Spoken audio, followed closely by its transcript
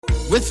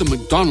With the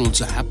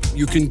McDonald's app,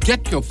 you can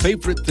get your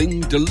favorite thing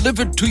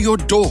delivered to your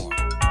door.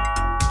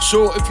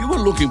 So if you were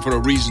looking for a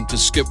reason to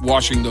skip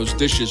washing those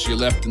dishes you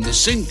left in the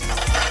sink,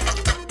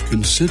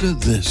 consider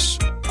this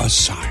a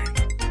sign.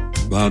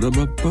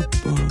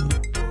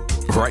 Ba-da-ba-ba-ba.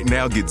 Right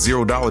now, get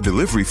 $0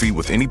 delivery fee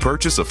with any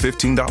purchase of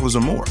 $15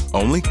 or more,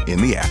 only in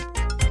the app.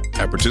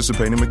 At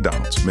participating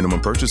McDonald's,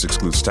 minimum purchase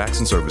excludes tax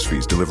and service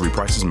fees. Delivery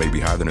prices may be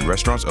higher than in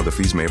restaurants. Other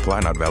fees may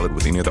apply. Not valid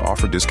with any other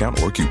offer,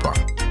 discount, or coupon.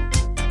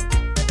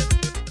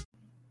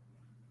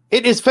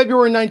 It is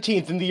February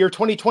 19th in the year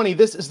 2020.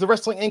 This is the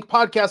Wrestling Inc.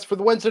 podcast for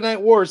the Wednesday Night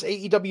Wars,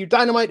 AEW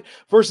Dynamite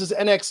versus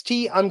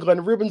NXT. I'm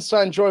Glenn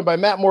Rubenstein, joined by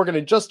Matt Morgan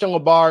and Justin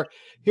LaBar.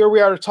 Here we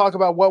are to talk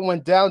about what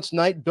went down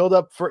tonight, build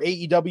up for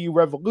AEW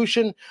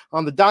Revolution.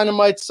 On the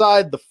Dynamite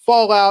side, the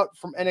fallout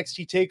from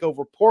NXT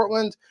TakeOver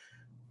Portland.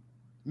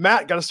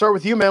 Matt, got to start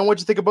with you, man. What'd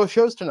you think of both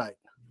shows tonight?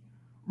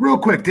 Real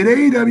quick, did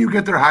AEW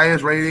get their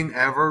highest rating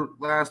ever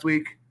last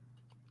week?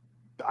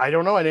 I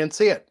don't know. I didn't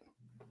see it.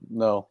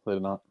 No, they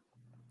did not.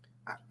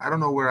 I don't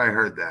know where I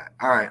heard that.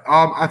 All right.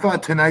 I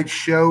thought tonight's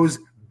show's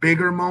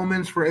bigger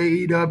moments for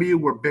AEW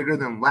were bigger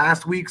than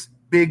last week's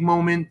big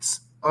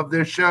moments of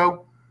their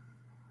show.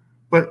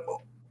 But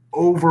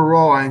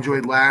overall, I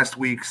enjoyed last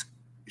week's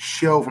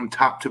show from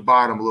top to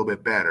bottom a little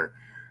bit better.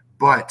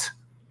 And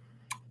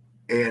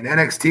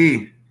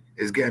NXT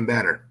is getting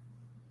better.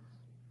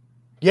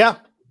 Yeah.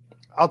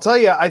 I'll tell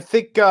you, I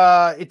think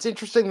it's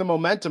interesting, the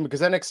momentum,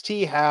 because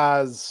NXT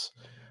has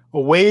a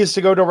ways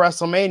to go to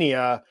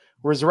WrestleMania,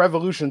 whereas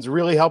Revolution's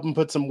really helping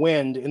put some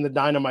wind in the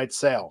Dynamite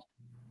sail.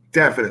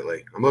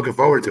 Definitely. I'm looking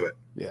forward to it.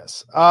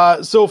 Yes.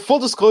 So full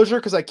disclosure,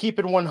 because I keep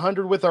it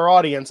 100 with our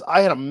audience,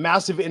 I had a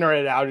massive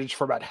internet outage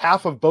for about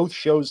half of both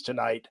shows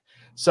tonight.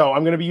 So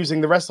I'm going to be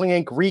using the Wrestling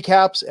Inc.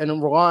 recaps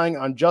and relying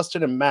on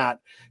Justin and Matt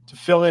to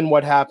fill in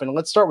what happened.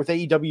 Let's start with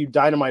AEW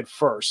Dynamite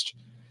first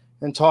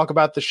and talk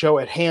about the show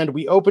at hand.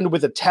 We opened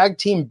with a tag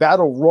team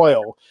battle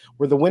royal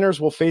where the winners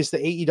will face the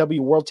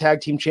AEW World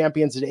Tag Team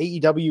Champions at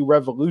AEW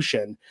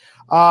Revolution.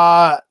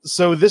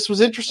 So this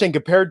was interesting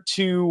compared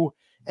to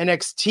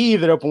NXT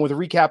that opened with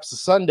recaps of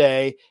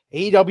Sunday.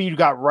 AEW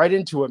got right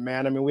into it,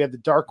 man. I mean, we had the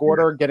Dark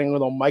Order getting a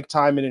little mic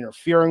time and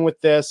interfering with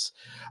this.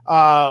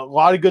 A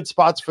lot of good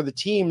spots for the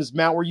teams.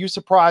 Matt, were you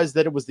surprised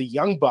that it was the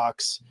Young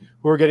Bucks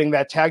who were getting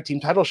that tag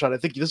team title shot? I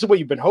think this is what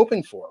you've been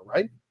hoping for,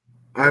 right?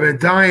 I've been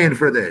dying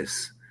for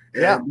this.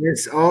 Yeah. And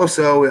this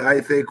also,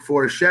 I think,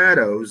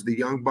 foreshadows the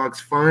Young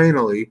Bucks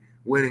finally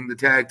winning the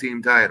tag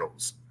team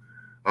titles.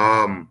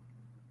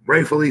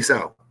 Rightfully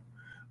so.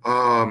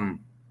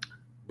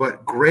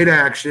 But great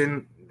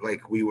action,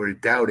 like we were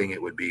doubting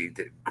it would be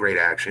great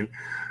action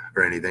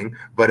or anything.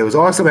 But it was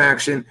awesome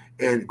action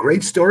and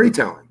great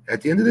storytelling.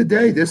 At the end of the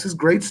day, this is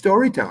great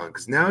storytelling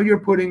because now you're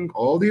putting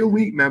all the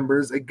elite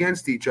members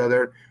against each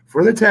other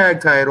for the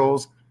tag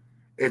titles.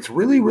 It's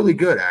really, really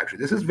good, actually.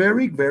 This is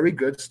very, very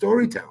good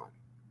storytelling.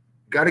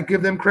 Got to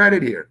give them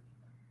credit here.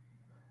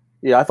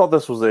 Yeah, I thought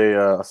this was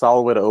a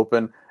solid way to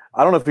open.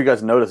 I don't know if you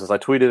guys noticed this. I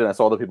tweeted and I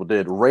saw other people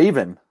did.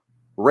 Raven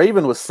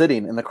was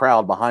sitting in the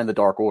crowd behind the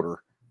Dark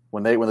Order.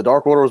 When the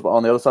Dark Order was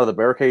on the other side of the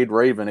barricade,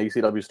 Raven,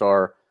 ECW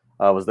star,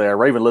 was there.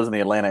 Raven lives in the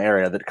Atlanta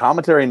area. The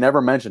commentary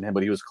never mentioned him,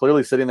 but he was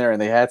clearly sitting there,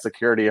 and they had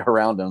security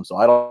around him. So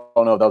I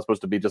don't know if that was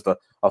supposed to be just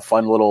a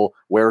fun little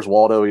 "Where's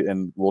Waldo?"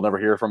 and we'll never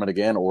hear from it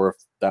again, or if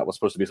that was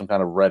supposed to be some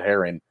kind of red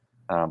herring.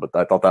 But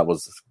I thought that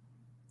was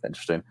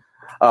interesting.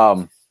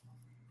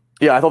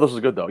 Yeah, I thought this was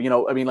good though.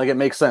 I mean, like it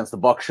makes sense. The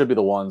Bucks should be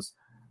the ones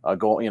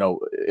going,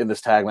 in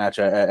this tag match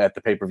at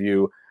the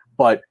pay-per-view.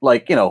 But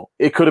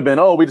it could have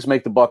been, we just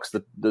make the Bucks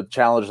the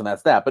challenge and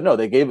that's that. But no,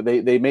 they gave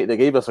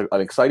us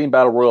an exciting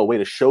battle royal, way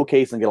to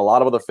showcase and get a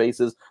lot of other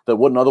faces that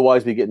wouldn't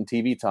otherwise be getting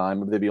TV time.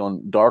 Maybe they'd be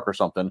on Dark or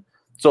something.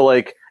 So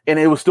and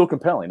it was still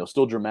compelling. It was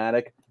still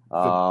dramatic.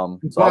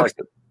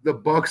 The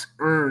Bucks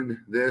earned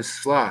this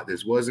slot.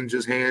 This wasn't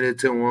just handed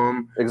to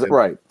them. Exactly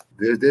right.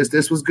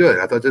 This was good.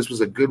 I thought this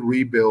was a good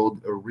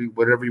rebuild or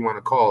whatever you want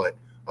to call it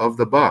of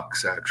the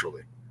Bucks.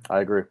 Actually, I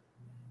agree.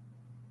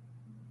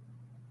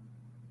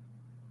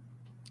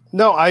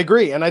 No, I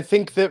agree. And I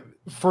think that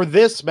for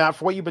this, Matt,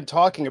 for what you've been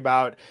talking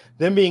about,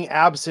 them being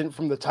absent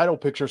from the title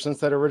picture since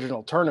that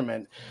original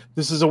tournament,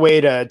 this is a way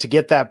to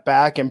get that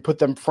back and put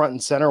them front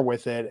and center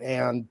with it.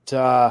 And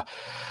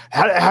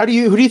who do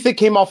you think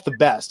came off the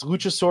best?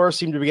 Luchasaurus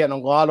seemed to be getting a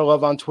lot of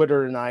love on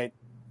Twitter tonight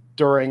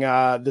during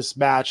this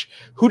match.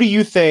 Who do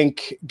you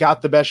think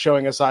got the best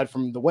showing aside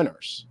from the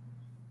winners?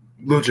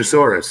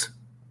 Luchasaurus.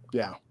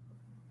 Yeah.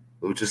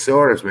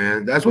 Luchasaurus,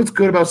 man. That's what's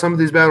good about some of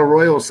these battle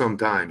royals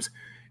sometimes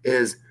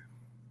is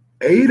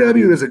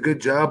AEW does a good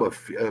job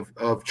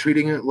of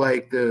treating it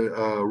like the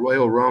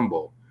Royal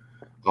Rumble.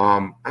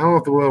 I don't know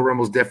if the Royal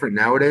Rumble is different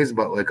nowadays,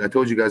 but like I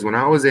told you guys, when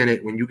I was in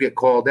it, when you get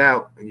called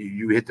out and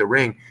you hit the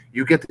ring,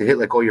 you get to hit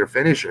like all your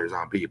finishers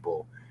on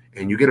people,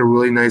 and you get a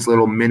really nice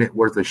little minute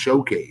worth of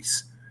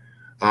showcase.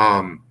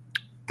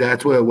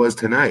 That's what it was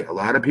tonight. A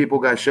lot of people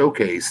got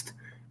showcased,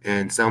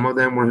 and some of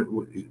them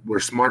were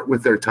smart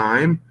with their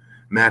time,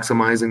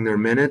 maximizing their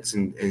minutes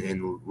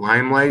and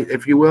limelight,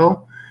 if you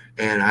will.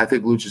 And I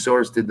think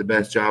Luchasaurus did the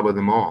best job of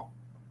them all.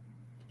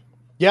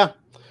 Yeah.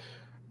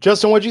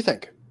 Justin, what'd you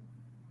think?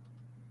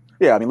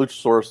 Yeah, I mean,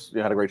 Luchasaurus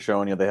had a great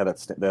showing. They had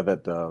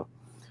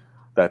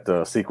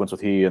that sequence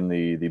with he and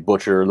the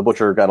Butcher. The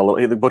Butcher got a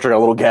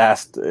little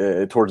gassed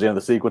towards the end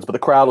of the sequence, but the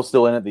crowd was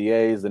still in it. The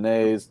yays, the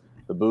nays,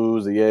 the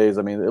boos, the yays.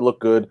 I mean, it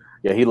looked good.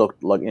 Yeah, he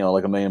looked like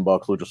like $1 million.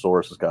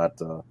 Luchasaurus has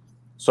got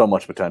so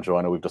much potential.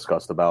 I know we've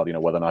discussed about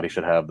whether or not he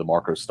should have the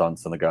Marco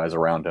Stunts and the guys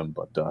around him,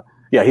 but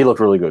yeah, he looked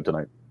really good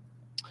tonight.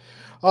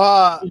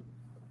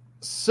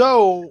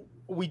 So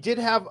we did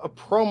have a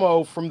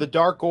promo from the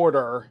Dark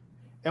Order,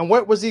 and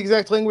what was the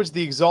exact language?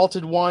 The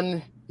Exalted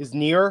One is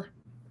near.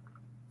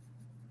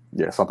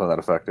 Yeah, something to that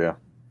effect. Yeah.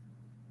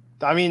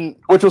 I mean,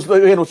 which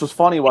was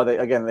funny. Why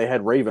they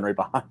had Raven right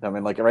behind them,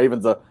 and like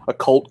Raven's a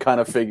cult kind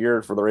of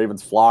figure for the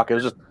Ravens flock. It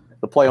was just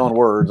the play on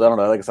words. I don't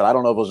know. Like I said, I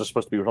don't know if it was just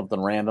supposed to be something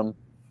random,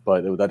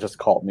 but that just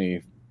caught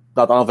me.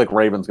 I don't think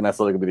Raven's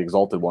necessarily going to be the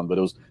Exalted One, but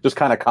it was just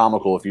kind of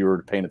comical if you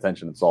were paying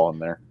attention and saw him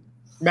there.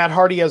 Matt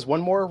Hardy has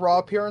one more Raw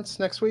appearance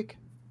next week.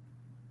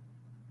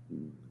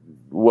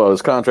 Well,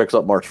 his contract's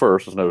up March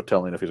 1st. There's no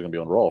telling if he's going to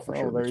be on Raw for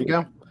sure. There you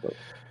go.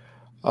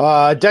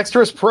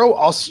 Dexterous Pro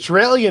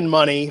Australian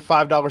Money,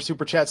 $5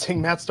 super chat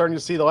saying Matt's starting to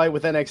see the light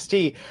with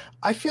NXT.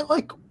 I feel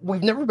like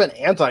we've never been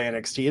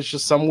anti-NXT. It's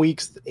just some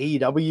weeks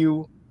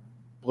AEW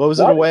blows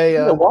it away.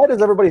 Why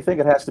does everybody think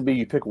it has to be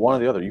you pick one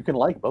or the other? You can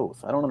like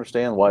both. I don't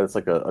understand why it's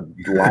like a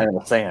line in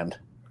the sand.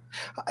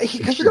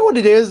 Because you know what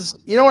it is?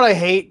 You know what I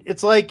hate?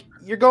 It's like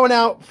you're going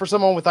out for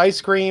someone with ice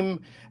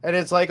cream, and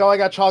it's like, oh, I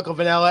got chocolate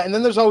vanilla. And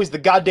then there's always the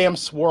goddamn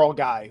swirl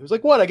guy who's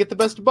like, what? I get the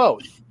best of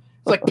both. It's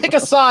like, pick a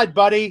side,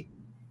 buddy.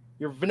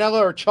 You're vanilla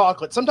or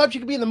chocolate. Sometimes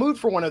you can be in the mood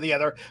for one or the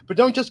other, but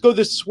don't just go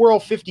this swirl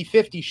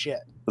 50-50 shit.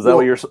 Is that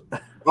what you're...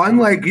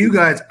 Unlike you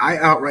guys, I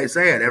outright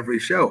say at every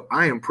show,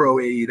 I am pro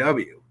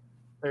AEW.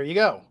 There you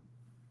go.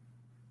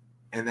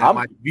 And that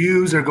my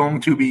views are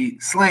going to be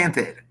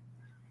slanted.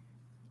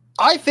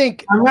 I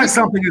think... Unless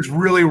something is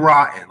really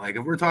rotten. Like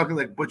if we're talking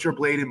like Butcher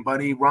Blade and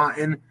Bunny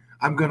rotten,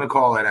 I'm going to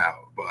call it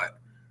out. But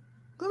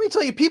let me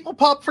tell you, people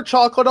pop for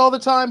chocolate all the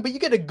time, but you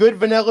get a good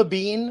vanilla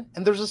bean,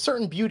 and there's a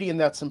certain beauty in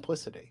that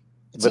simplicity.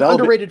 It's an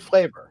underrated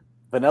flavor.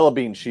 Vanilla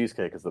bean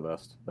cheesecake is the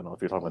best. I don't know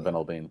if you're talking about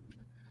vanilla bean.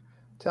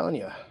 I'm telling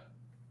you.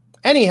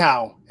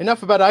 Anyhow,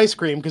 enough about ice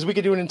cream because we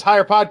could do an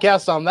entire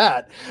podcast on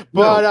that.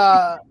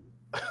 But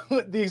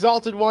the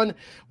Exalted One,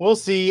 we'll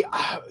see.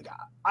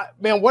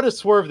 Man, what a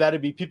swerve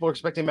that'd be. People are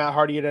expecting Matt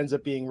Hardy. It ends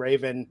up being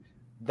Raven.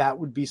 That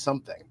would be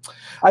something.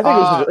 I think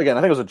I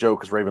think it was a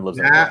joke because Raven lives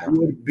in that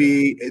would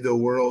be the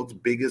world's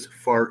biggest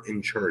fart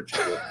in church.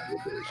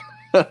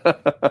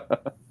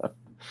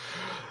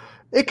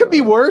 It could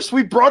be worse.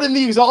 We brought in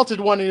the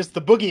Exalted One and it's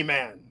the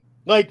Boogeyman.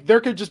 Like,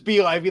 there could just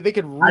be, like, they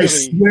could really... I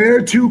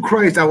swear to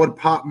Christ, I would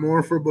pop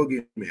more for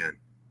Boogeyman.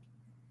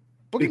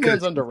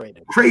 Boogeyman's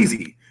underrated.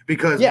 Crazy.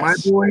 Because my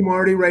boy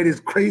Marty Wright is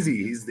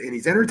crazy. He's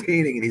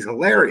entertaining and he's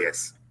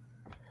hilarious.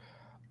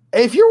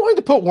 If you're willing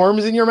to put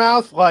worms in your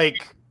mouth,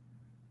 like,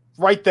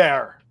 right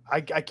there, I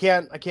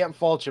can't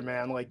fault you,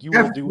 man. Like, you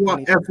will do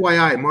anything.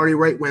 FYI, Marty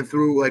Wright went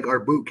through, like, our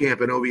boot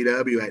camp in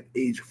OVW at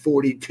age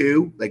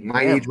 42, like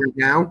my age right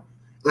now.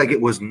 Like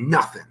it was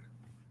nothing.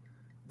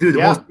 Dude,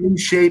 the most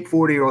in-shape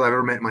 40-year-old I've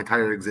ever met in my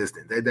entire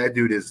existence. That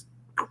dude is,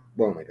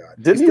 oh my God.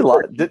 Didn't he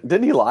lie?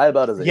 Didn't he lie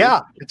about his age?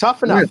 Yeah,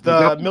 tough enough.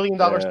 The $1 million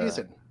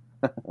season.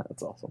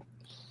 That's awesome.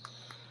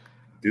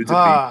 Dude's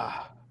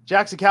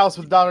Jackson Callis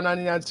with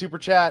 $1.99 super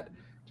chat.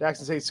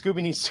 Jackson says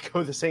Scooby needs to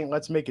go to the Saint.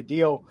 Let's make a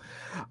deal.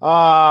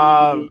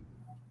 I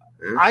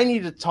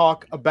need to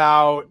talk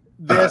about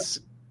this.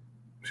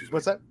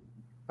 What's that?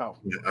 Oh,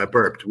 I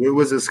burped. What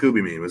was this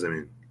Scooby mean? What does that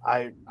mean?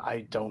 I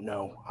don't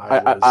know.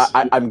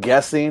 I'm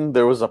guessing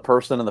there was a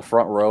person in the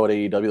front row at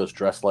AEW that's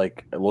dressed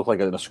like it looked like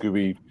in a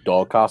Scooby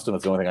dog costume.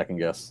 That's the only thing I can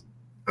guess.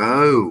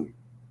 Oh,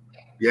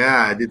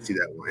 yeah, I did see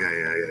that one.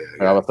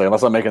 Yeah.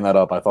 Unless I'm making that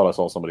up, I thought I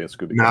saw somebody in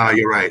Scooby. No,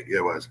 you're right.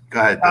 It was. Go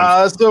ahead.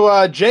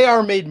 So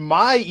JR made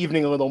my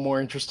evening a little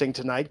more interesting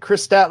tonight.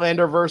 Chris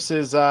Statlander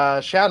versus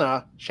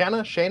Shanna,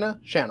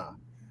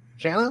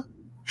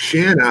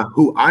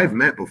 who I've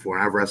met before.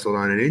 I've wrestled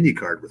on an indie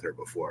card with her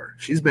before.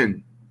 She's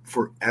been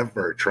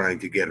forever trying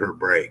to get her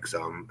break,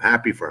 so I'm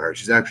happy for her.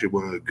 She's actually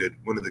one of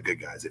the good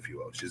guys, if you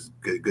will. She's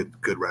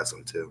good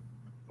wrestler too.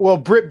 Well,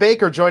 Britt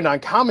Baker joined on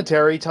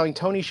commentary, telling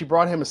Tony she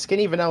brought him a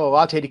skinny vanilla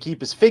latte to keep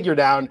his figure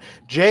down.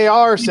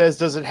 JR says,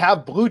 "Does it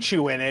have Blue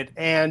Chew in it?"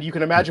 And you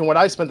can imagine what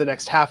I spent the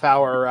next half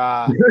hour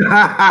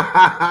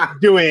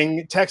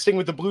doing, texting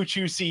with the Blue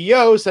Chew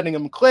CEO, sending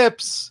him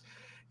clips.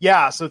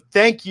 Yeah, so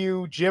thank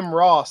you, Jim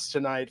Ross,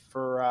 tonight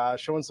for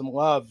showing some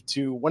love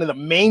to one of the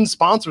main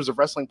sponsors of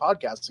wrestling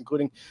podcasts,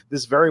 including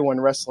this very one,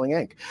 Wrestling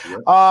Inc.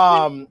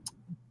 Yep.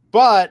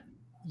 But,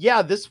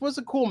 yeah, this was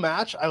a cool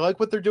match. I like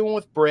what they're doing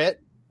with Britt.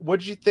 What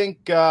did you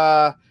think,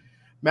 Matt,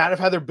 of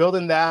how they're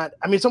building that?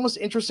 I mean, it's almost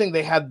interesting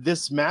they had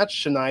this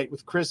match tonight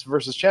with Chris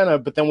versus Shanna,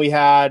 but then we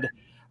had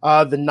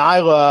the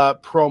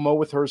Nyla promo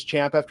with her as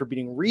champ after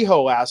beating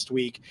Riho last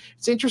week.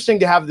 It's interesting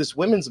to have this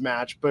women's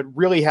match, but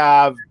really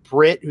have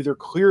Britt, who they're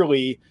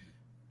clearly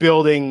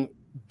building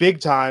big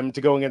time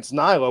to go against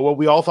Nyla. What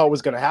we all thought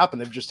was going to happen.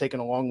 They've just taken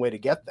a long way to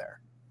get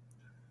there.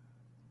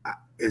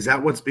 Is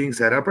that what's being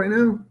set up right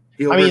now?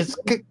 I mean,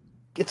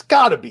 it's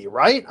got to be,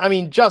 right? I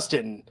mean,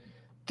 Justin,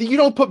 you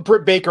don't put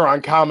Britt Baker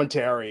on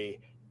commentary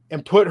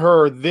and put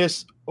her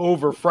this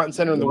over front and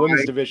center in the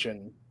women's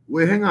division.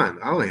 Wait, hang on.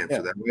 I'll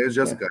answer that. Where's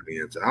Jessica got the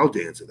answer? I'll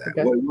answer that.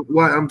 Okay.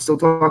 What I'm still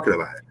talking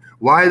about it.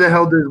 Why the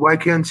hell why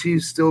can't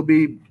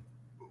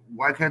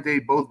they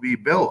both be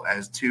built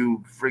as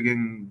two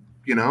friggin',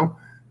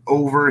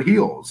 over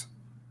heels?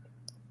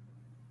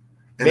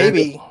 And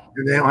maybe.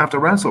 They don't have to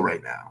wrestle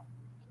right now.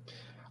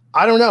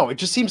 I don't know. It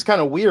just seems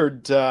kind of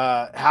weird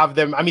to have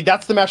them. I mean,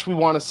 that's the match we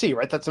want to see,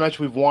 right? That's the match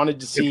we've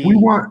wanted to see. If we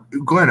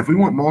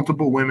want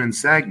multiple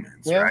women's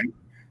segments, right,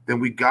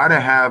 then we got to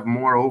have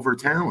more over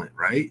talent,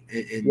 right?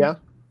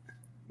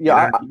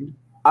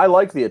 I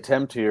like the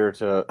attempt here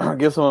to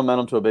give some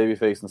momentum to a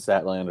babyface in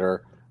Statlander,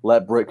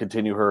 let Britt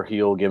continue her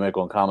heel gimmick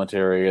on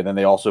commentary, and then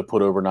they also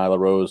put over Nyla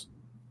Rose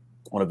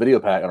on a video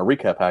pack, on a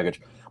recap package.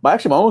 But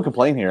actually, my only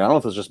complaint here, I don't know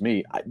if it's just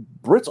me,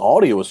 Britt's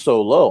audio was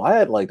so low. I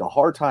had a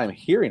hard time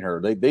hearing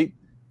her.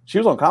 She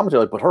was on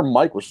commentary, but her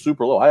mic was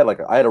super low. I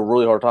had a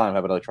really hard time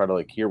having to try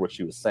to hear what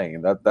she was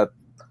saying. That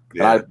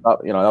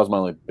was my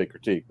only big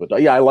critique. But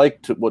I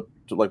liked what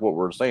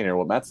we're saying here,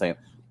 what Matt's saying.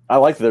 I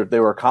like that they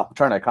were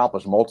trying to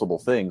accomplish multiple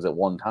things at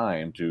one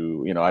time.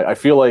 I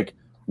feel like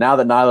now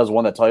that Nyla's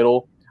won that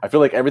title, I feel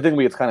like everything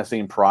we had kind of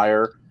seen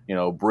prior.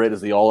 Britt is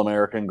the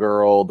All-American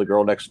girl, the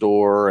girl next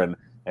door, and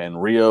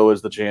Rio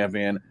is the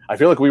champion. I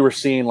feel like we were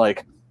seeing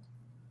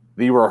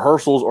the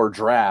rehearsals or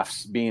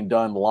drafts being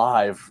done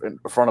live in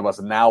front of us,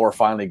 and now we're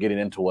finally getting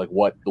into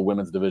what the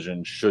women's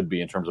division should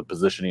be in terms of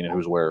positioning and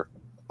who's where.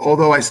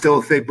 Although I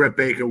still think Britt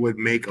Baker would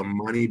make a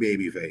money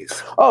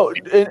babyface. Oh,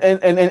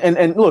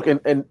 and look,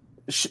 and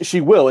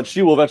she will, and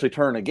she will eventually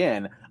turn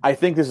again. I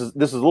think this is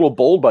a little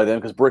bold by them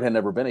because Britt had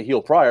never been a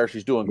heel prior.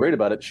 She's doing great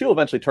about it. She'll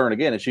eventually turn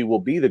again, and she will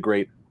be the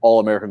great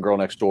All-American girl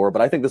next door.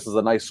 But I think this is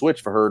a nice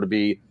switch for her to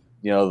be,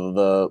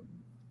 the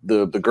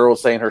girl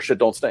saying her shit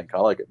don't stink. I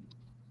like it.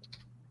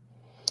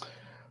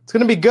 It's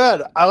going to be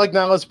good. I like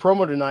Nyla's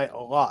promo tonight a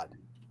lot.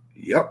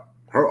 Yep.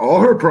 All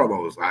her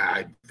promos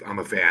I'm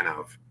a fan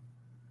of.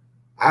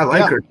 I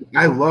like her.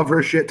 I love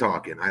her shit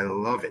talking. I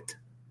love it.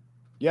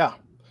 Yeah.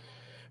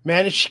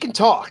 Man, and she can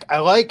talk. I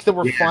like that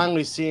we're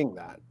finally seeing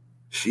that.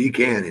 She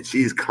can, and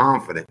she's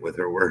confident with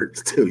her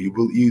words, too.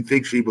 You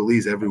think she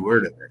believes every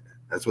word of it.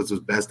 That's what's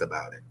best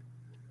about it.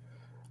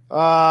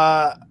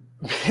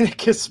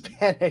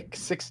 Hispanic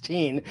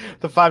 16,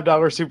 the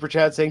 $5 super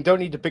chat saying, don't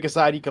need to pick a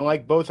side. You can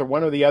like both or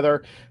one or the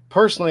other.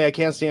 Personally, I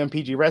can't stand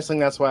PG wrestling.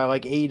 That's why I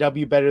like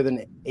AEW better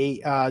than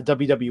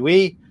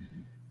WWE.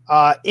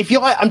 If you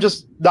like, I'm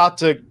just not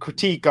to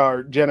critique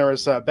our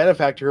generous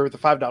benefactor here with the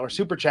 $5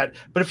 super chat,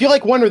 but if you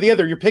like one or the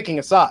other, you're picking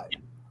a side.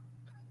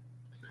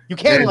 You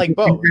can't like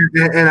both.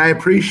 And I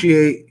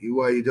appreciate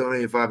why you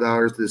donated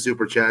 $5 to the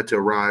super chat to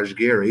Raj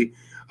Gary.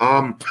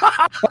 Shots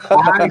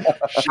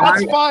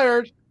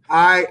fired.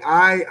 I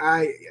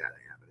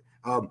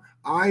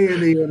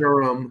in the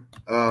interim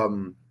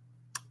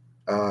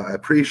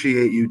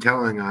appreciate you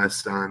telling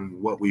us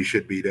on what we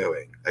should be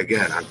doing.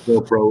 Again, I'm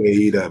still pro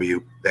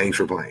AEW. Thanks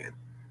for playing.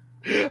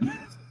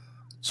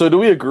 So do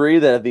we agree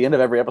that at the end of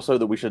every episode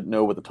that we should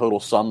know what the total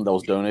sum that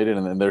was donated,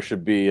 and then there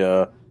should be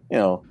should be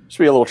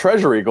a little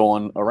treasury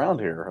going around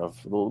here of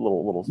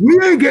little.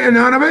 We ain't getting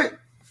none of it.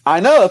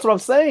 I know, that's what I'm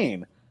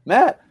saying,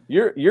 Matt.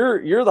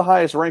 You're the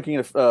highest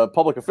ranking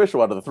public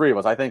official out of the three of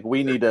us. I think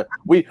we need to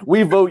we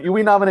vote you.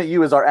 We nominate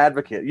you as our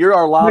advocate. You're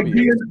our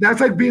lobbyist. That's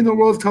like being the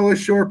world's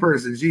tallest short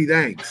person. Gee,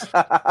 thanks.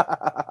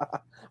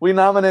 We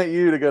nominate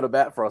you to go to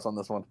bat for us on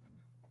this one.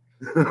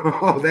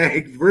 Oh,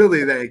 thank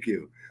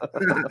you.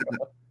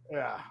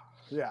 Yeah.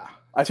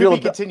 I feel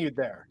continued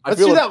there. Let's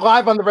do that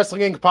live on the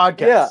Wrestling Inc.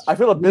 podcast. Yeah, I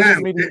feel a business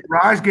meeting.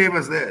 Raj gave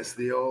us this.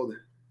 The old.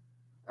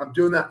 I'm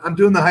doing the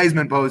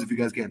Heisman pose. If you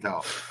guys can't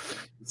tell,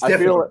 I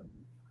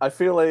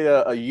feel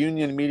a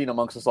union meeting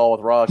amongst us all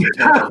with Raj. It's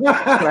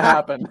gonna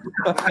happen.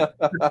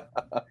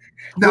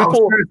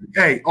 No,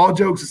 hey, all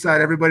jokes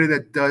aside, everybody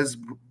that does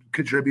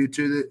contribute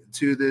to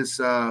this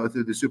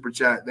through the super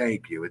chat,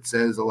 thank you. It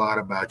says a lot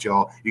about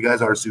y'all. You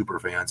guys are super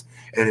fans,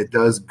 and it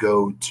does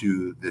go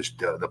to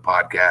the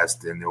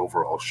podcast and the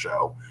overall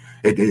show.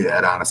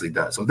 It honestly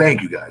does. So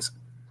thank you guys.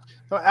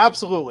 Oh,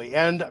 absolutely,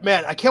 and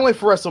man, I can't wait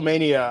for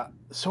WrestleMania.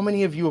 So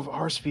many of you have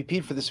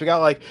RSVP'd for this. We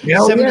got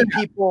 70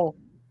 people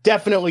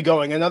definitely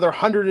going. Another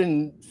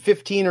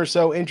 115 or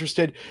so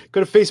interested.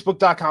 Go to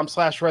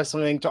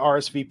facebook.com/wrestling to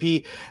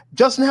RSVP.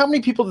 Justin, how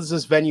many people does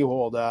this venue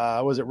hold?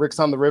 Was it Rick's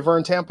on the River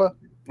in Tampa?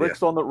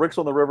 Rick's on the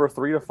River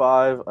 3 to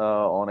 5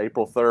 on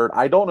April 3rd.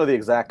 I don't know the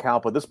exact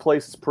count, but this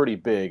place is pretty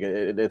big.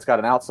 It's got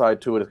an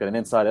outside to it. It's got an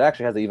inside. It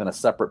actually has even a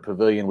separate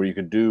pavilion where you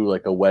could do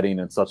a wedding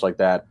and such like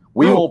that.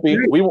 We won't.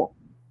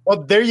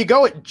 Well, there you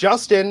go.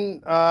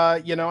 Justin,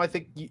 I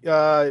think.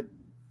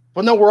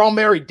 Well, no, we're all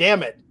married.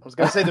 Damn it. I was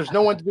going to say there's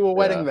no one to do a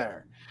wedding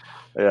there.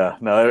 Yeah,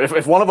 no,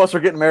 if one of us are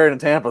getting married in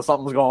Tampa,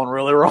 something's going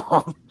really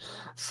wrong.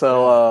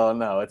 So,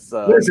 no, it's...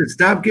 Listen,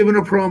 stop giving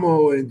a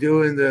promo and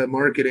doing the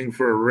marketing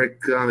for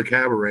Rick on the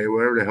Cabaret,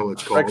 whatever the hell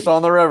it's called. Rick's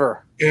on the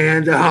River.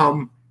 And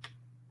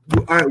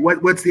All right,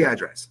 what's the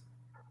address?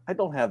 I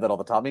don't have that off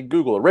the top. I mean,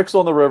 Google it. Rick's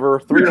on the River,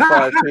 3 to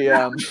 5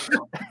 p.m.,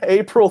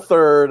 April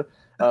 3rd.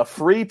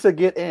 Free to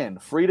get in.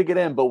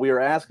 But we are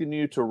asking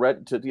you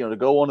to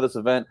go onto this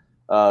event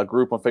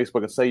group on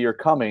Facebook and say you're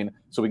coming,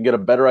 so we can get a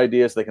better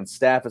idea, so they can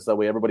staff it so that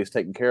way everybody's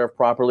taken care of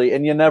properly.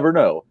 And you never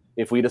know,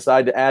 if we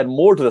decide to add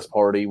more to this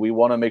party, we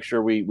want to make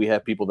sure we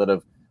have people that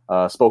have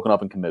spoken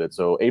up and committed.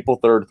 So April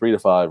 3rd, 3 to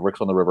 5,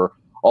 Rick's on the River.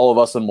 All of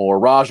us and more.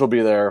 Raj will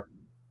be there.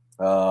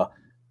 So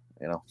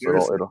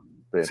it'll.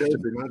 Seriously,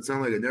 not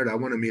sound like a nerd. I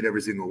want to meet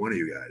every single one of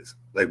you guys.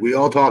 Like, we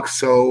all talk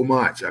so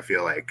much, I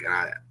feel like. And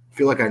I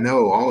feel like I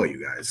know all of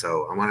you guys.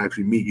 So I want to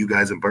actually meet you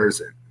guys in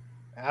person.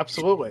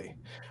 Absolutely.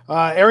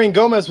 Arian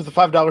Gomez with a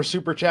 $5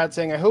 super chat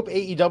saying, I hope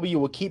AEW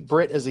will keep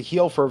Britt as a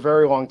heel for a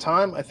very long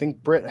time. I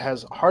think Britt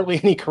has hardly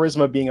any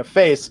charisma being a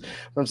face,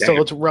 but I'm still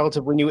a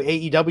relatively new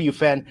AEW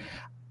fan.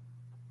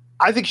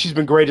 I think she's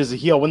been great as a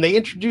heel. When they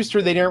introduced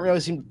her, they didn't really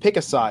seem to pick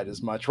a side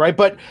as much, right?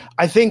 But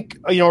I think,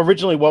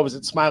 originally, what was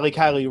it? Smiley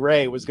Kylie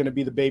Ray was going to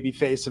be the baby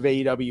face of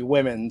AEW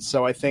women.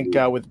 So I think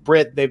with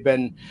Britt, they've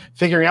been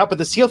figuring out. But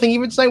the heel thing,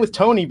 even tonight with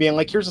Tony being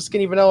like, here's a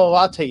skinny vanilla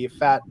latte, you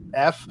fat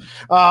F.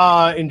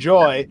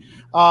 Enjoy.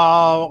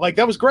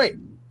 That was great.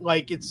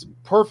 Like, it's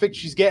perfect.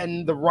 She's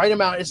getting the right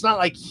amount. It's not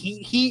like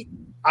heat,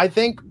 I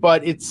think,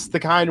 but it's the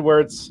kind where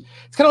it's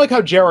kind of like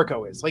how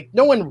Jericho is. Like,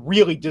 no one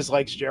really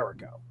dislikes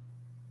Jericho.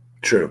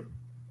 True.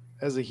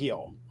 As a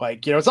heel.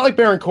 It's not like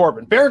Baron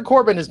Corbin. Baron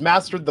Corbin has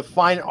mastered the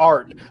fine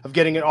art of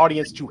getting an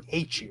audience to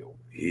hate you.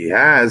 He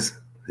has.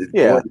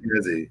 Yeah.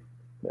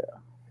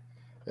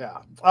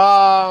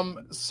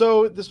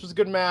 So this was a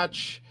good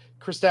match.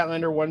 Chris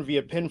Statlander won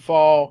via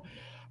pinfall.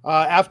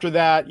 After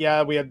that,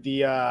 we had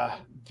the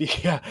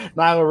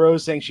Nyla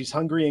Rose saying she's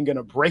hungry and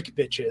gonna break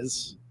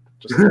bitches.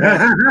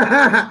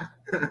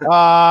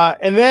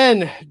 And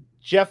then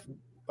Jeff.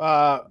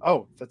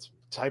 That's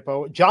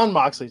typo. John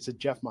Moxley. It said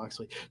Jeff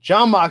Moxley.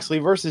 John Moxley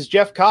versus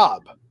Jeff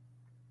Cobb.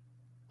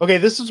 Okay,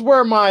 this is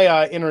where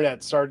my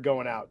internet started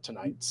going out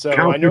tonight. So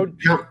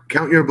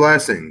count your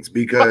blessings,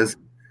 because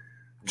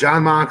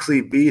John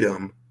Moxley beat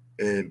him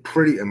in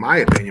my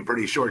opinion,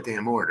 pretty short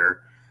damn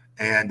order.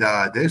 And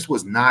this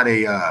was not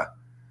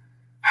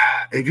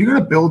if you're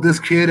gonna build this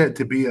kid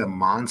to be a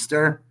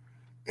monster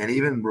and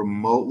even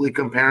remotely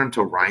compare him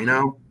to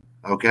Rhino,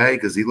 okay,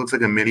 because he looks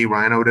like a mini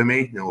Rhino to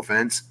me. No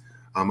offense.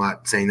 I'm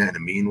not saying that in a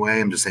mean way.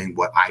 I'm just saying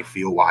what I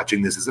feel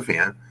watching this as a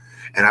fan.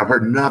 And I've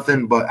heard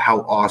nothing but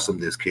how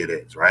awesome this kid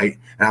is, right?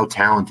 And how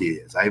talented he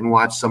is. I even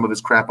watched some of his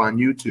crap on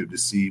YouTube to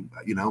see,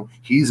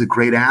 he's a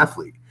great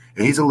athlete.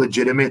 And he's a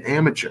legitimate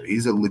amateur.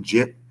 He's a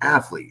legit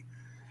athlete.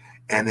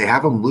 And they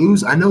have him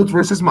lose. I know it's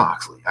versus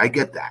Moxley. I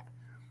get that.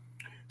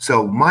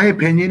 So my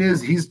opinion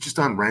is he's just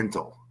on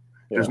rental.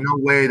 Yeah. There's no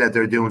way that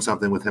they're doing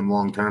something with him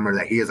long-term or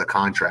that he has a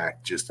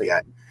contract just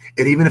yet.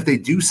 And even if they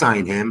do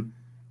sign him,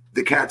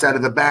 the cat's out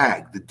of the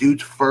bag. The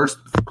dude's first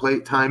play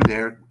time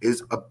there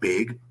is a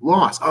big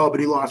loss. Oh,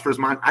 but he lost for his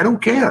mind. I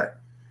don't care.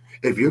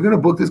 If you're going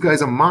to book this guy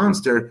as a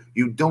monster,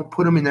 you don't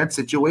put him in that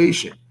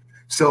situation.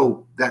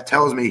 So that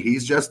tells me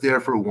he's just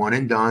there for one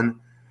and done,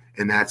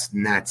 and that's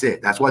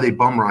it. That's why they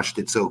bum rushed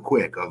it so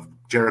quick, of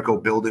Jericho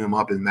building him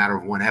up in a matter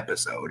of one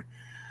episode,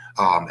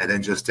 and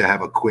then just to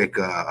have a quick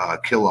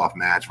kill-off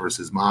match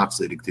versus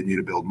Moxley to continue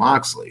to build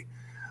Moxley.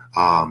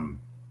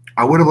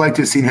 I would have liked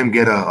to have seen him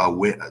get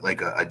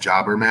a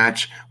jobber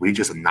match where he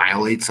just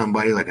annihilates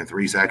somebody in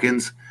 3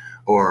 seconds,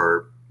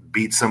 or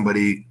beat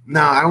somebody.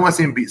 No, I don't want to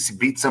see him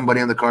beat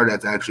somebody on the card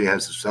that actually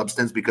has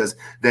substance, because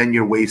then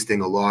you're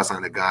wasting a loss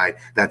on a guy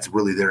that's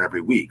really there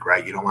every week,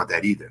 right? You don't want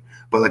that either.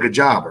 But like a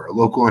jobber, a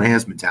local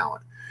enhancement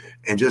talent,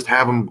 and just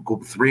have him go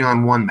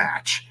 3-on-1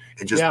 match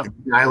and just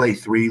annihilate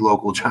 3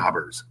 local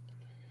jobbers.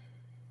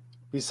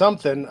 Be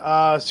something.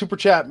 Super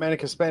chat,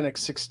 Manic Hispanic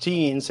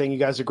 16 saying you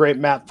guys are great.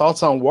 Matt,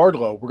 thoughts on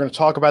Wardlow? We're going to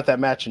talk about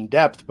that match in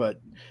depth, but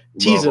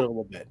tease it a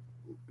little bit.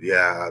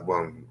 Yeah,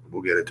 well,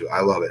 we'll get into it.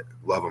 I love it.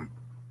 Love him.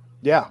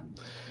 Yeah,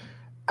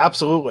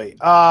 absolutely.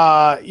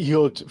 He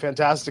looked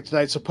fantastic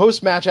tonight. So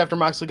post-match, after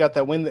Moxley got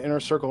that win, the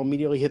Inner Circle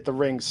immediately hit the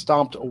ring,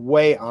 stomped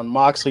away on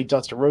Moxley.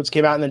 Dustin Rhodes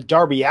came out, and then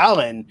Darby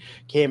Allin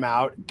came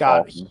out,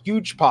 got a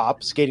huge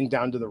pop, skating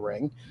down to the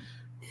ring.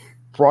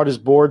 Brought his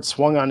board,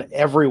 swung on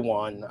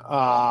everyone.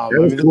 That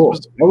was cool.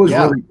 That was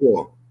really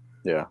cool.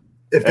 Yeah.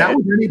 If that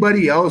was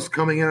anybody else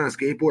coming in on a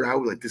skateboard, I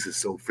would be like, this is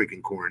so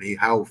freaking corny.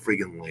 How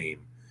freaking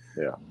lame.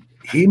 Yeah.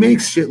 He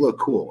makes shit look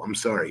cool. I'm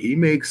sorry. He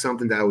makes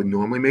something that I would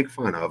normally make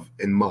fun of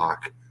and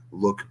mock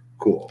look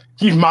cool.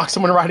 You mock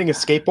someone riding a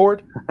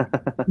skateboard?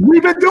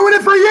 We've been doing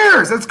it for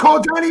years. It's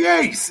called Johnny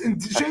Ace and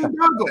Shane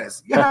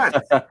Douglas. Yes.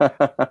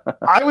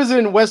 I was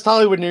in West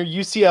Hollywood near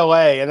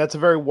UCLA, and that's a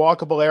very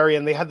walkable area,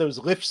 and they had those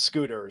lift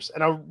scooters.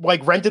 And I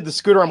rented the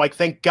scooter. I'm like,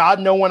 thank God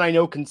no one I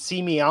know can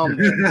see me on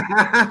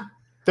there.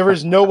 There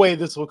is no way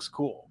this looks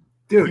cool.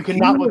 Dude, you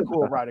cannot look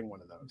cool riding one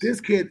of those.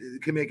 This kid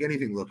can make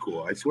anything look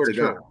cool. I swear to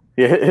God.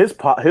 Yeah, his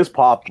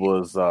pop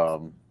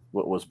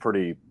was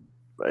pretty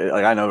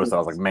like I noticed, I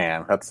was like,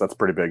 man, that's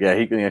pretty big. Yeah,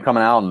 he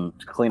coming out and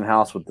clean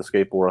house with the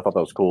skateboard. I thought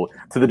that was cool.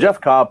 To the Jeff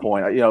Cobb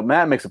point,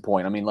 Matt makes a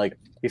point. I mean, like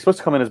he's supposed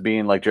to come in as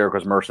being like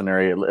Jericho's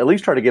mercenary. At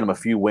least try to get him a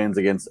few wins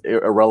against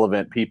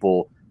irrelevant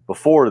people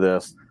before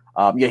this.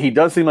 He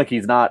does seem like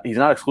he's not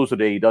exclusive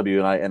to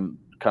AEW, and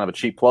kind of a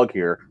cheap plug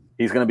here.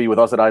 He's going to be with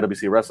us at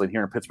IWC Wrestling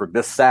here in Pittsburgh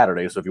this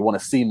Saturday. So if you want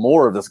to see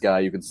more of this guy,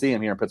 you can see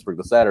him here in Pittsburgh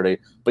this Saturday.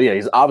 But yeah,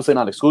 he's obviously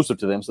not exclusive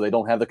to them, so they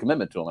don't have the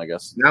commitment to him, I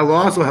guess. That will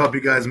also help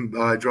you guys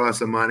draw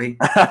some money.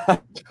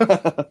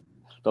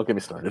 Don't get me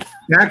started.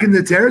 Back in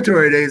the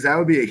territory days, that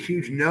would be a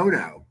huge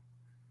no-no.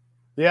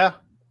 Yeah.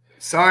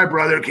 Sorry,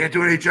 brother, can't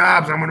do any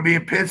jobs. I'm going to be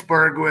in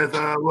Pittsburgh with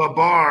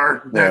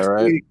LeBar next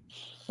week.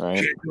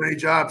 Right. Can't do any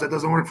jobs. That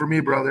doesn't work for me,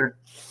 brother.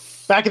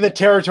 Back in the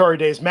territory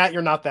days, Matt,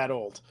 you're not that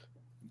old.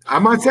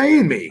 I'm not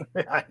saying me.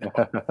 I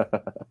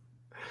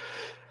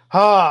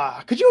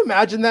know. Could you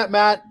imagine that,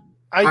 Matt?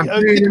 I'm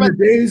saying in the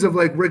days of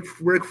like Ric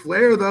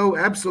Flair, though,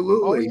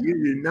 absolutely. Oh, yeah.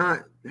 You did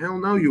not. Hell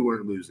no, you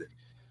weren't losing.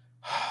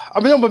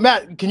 I mean, but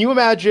Matt, can you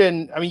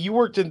imagine? I mean, you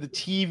worked in the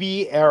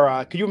TV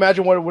era. Could you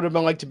imagine what it would have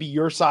been like to be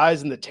your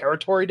size in the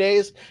territory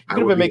days? You could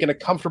have been making a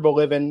comfortable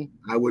living.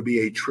 I would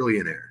be a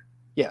trillionaire.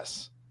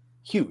 Yes,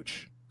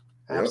 huge,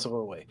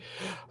 absolutely.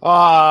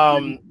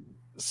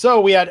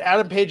 So we had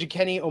Adam Page and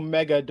Kenny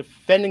Omega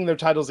defending their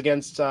titles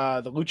against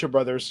the Lucha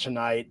Brothers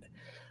tonight.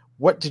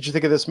 What did you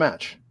think of this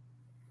match?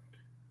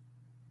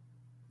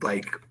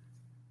 Like,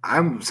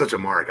 I'm such a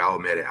mark, I'll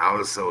admit it. I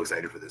was so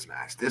excited for this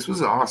match. This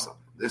was awesome.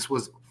 This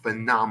was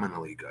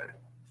phenomenally good.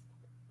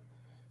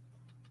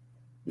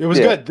 It was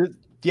good.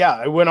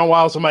 Yeah, it went on a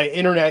while, so my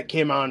internet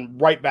came on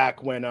right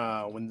back when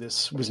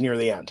this was near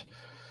the end.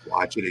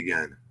 Watch it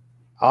again.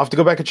 I'll have to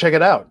go back and check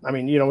it out. I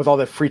mean, with all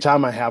the free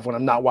time I have when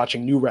I'm not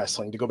watching new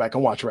wrestling, to go back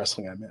and watch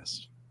wrestling I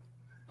missed.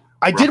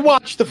 I did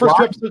watch the first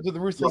two episodes of the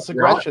Ruthless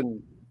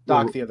Aggression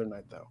doc the other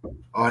night, though.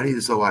 Oh, I need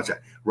to still watch that.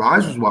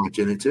 Raj was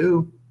watching it,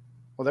 too.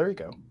 Well, there you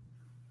go.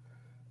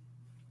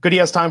 Good he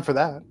has time for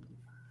that.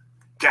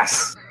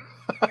 Yes.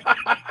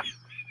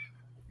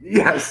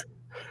 Yes.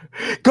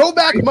 Go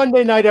back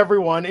Monday night,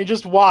 everyone, and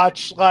just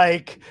watch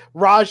like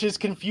Raj's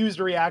confused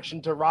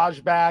reaction to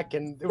Raj back,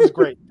 and it was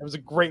great. It was a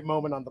great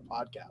moment on the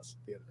podcast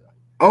the other night.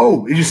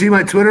 Oh, did you see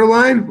my Twitter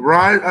line?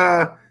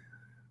 Ryback.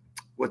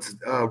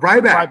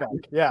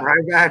 Ryback, yeah.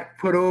 Ryback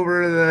put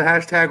over the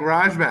hashtag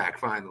Rajback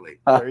finally.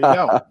 There you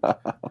go.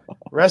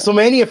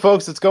 WrestleMania,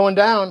 folks, it's going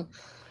down.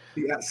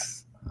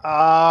 Yes.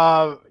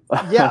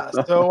 Yeah.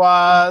 So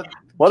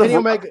what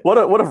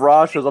if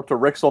Raj shows up to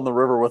Rick's on the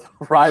River with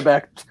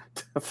Ryback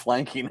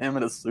flanking him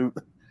in a suit,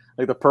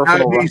 like the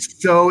perfect? I'd be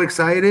so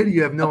excited.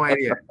 You have no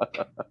idea,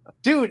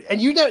 dude.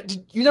 And you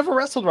never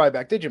wrestled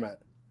Ryback, did you, Matt?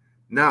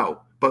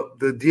 No, but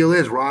the deal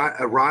is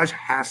Raj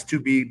has to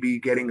be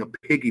getting a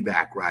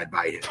piggyback ride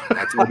by him.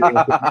 That's what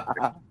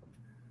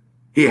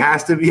he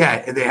has to be.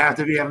 Yeah, and they have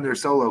to be having their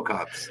solo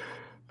cups.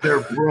 Their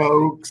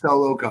broke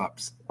solo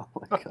cups. Oh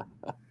my God.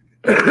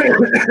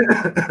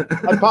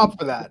 I'd pop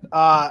for that.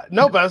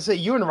 No, but I'd say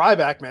you and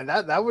Ryback, man,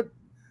 that would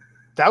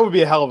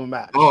be a hell of a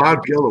match. Oh,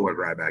 I'd kill the word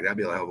Ryback. That'd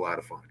be a hell of a lot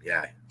of fun.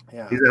 Yeah.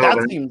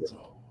 That seems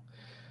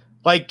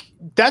like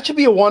that should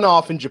be a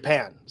one-off in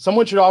Japan.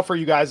 Someone should offer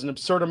you guys an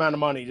absurd amount of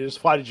money to just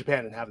fly to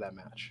Japan and have that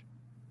match.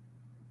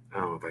 I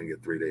don't know if I can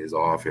get 3 days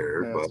off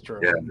here. That's but true.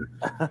 Yeah.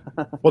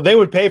 Well, they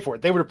would pay for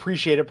it. They would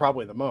appreciate it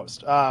probably the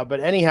most. But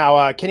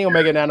anyhow, Kenny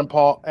Omega and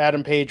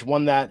Adam Page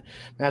won that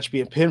match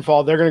via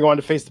pinfall. They're going to go on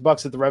to face the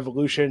Bucks at the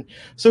Revolution.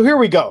 So here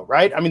we go,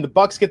 right? I mean, the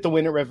Bucks get the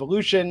win at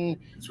Revolution.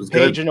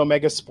 Page and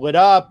Omega split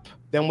up.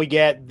 Then we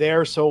get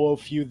their solo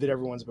feud that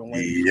everyone's been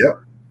waiting for. Yep.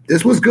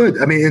 This was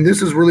good. I mean, and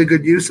this is really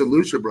good use of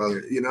Lucha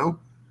Brother,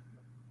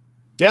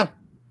 Yeah.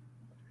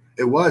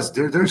 It was.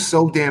 They're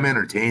so damn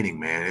entertaining,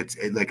 man. It's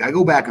like I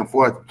go back and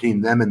forth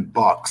between them and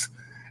Bucks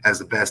as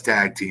the best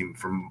tag team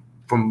from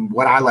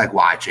what I like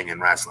watching in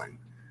wrestling.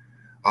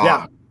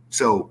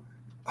 So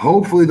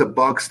hopefully the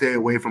Bucks stay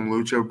away from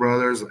Lucha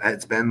Brothers.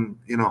 It's been,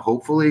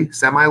 hopefully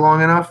semi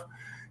long enough,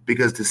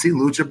 because to see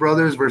Lucha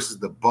Brothers versus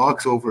the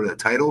Bucks over a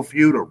title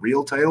feud, a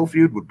real title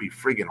feud, would be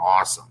friggin'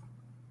 awesome.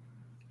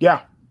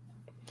 Yeah.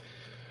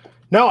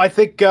 No, I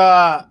think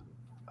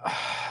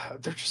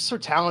they're just so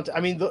talented. I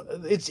mean,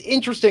 it's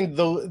interesting.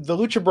 The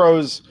Lucha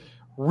Bros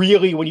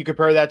really, when you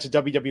compare that to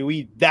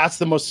WWE, that's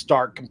the most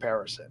stark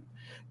comparison.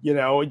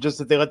 Just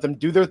that they let them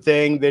do their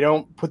thing. They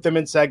don't put them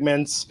in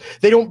segments.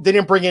 They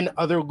didn't bring in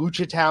other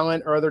Lucha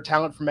talent or other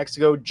talent from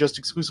Mexico just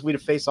exclusively to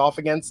face off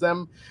against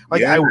them.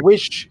 I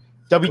wish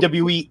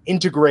WWE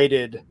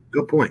integrated.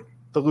 Good point.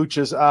 The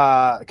Lucha's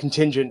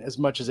contingent as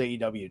much as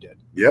AEW did.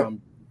 Yeah.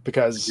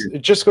 Because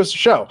it just goes to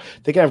show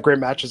they can have great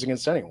matches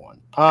against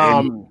anyone.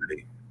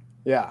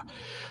 Yeah.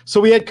 So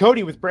we had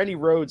Cody with Brandy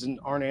Rhodes and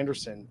Arn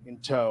Anderson in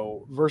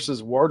tow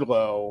versus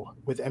Wardlow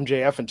with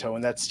MJF in tow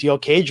in that steel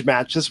cage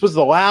match. This was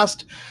the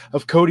last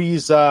of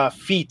Cody's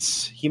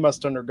feats he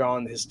must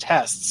undergone, his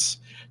tests,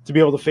 to be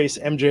able to face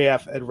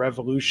MJF at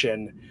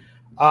Revolution.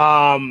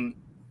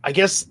 I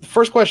guess the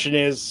first question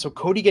is, so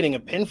Cody getting a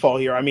pinfall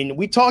here. I mean,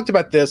 we talked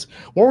about this.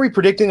 Weren't we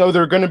predicting,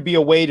 there's going to be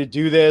a way to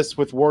do this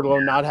with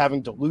Wardlow not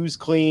having to lose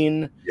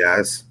clean?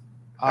 Yes.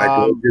 I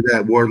told you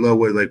that Wardlow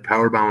would like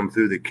powerbomb him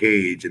through the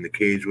cage and the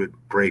cage would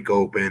break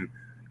open.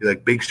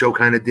 Like Big Show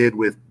kind of did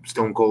with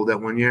Stone Cold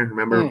that one year.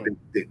 Remember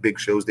Big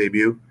Show's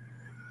debut?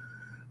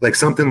 Like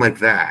something like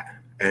that.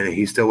 And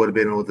he still would have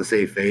been able to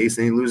save face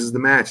and he loses the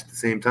match at the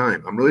same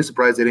time. I'm really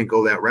surprised they didn't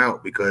go that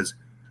route because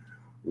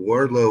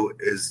Wardlow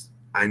is –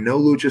 I know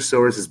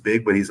Luchasaurus is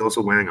big, but he's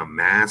also wearing a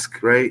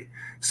mask, right?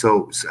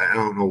 So I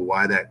don't know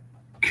why that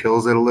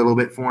kills it a little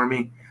bit for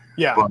me.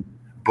 Yeah.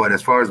 But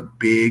as far as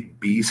big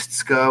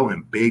beasts go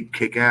and big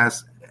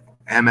kick-ass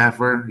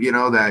MFer,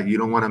 that you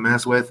don't want to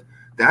mess with,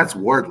 that's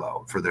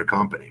Wardlow for their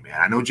company, man.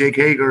 I know Jake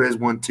Hager is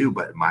one too,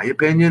 but in my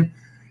opinion,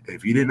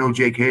 if you didn't know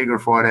Jake Hager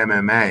fought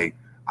MMA,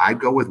 I'd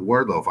go with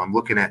Wardlow if I'm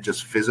looking at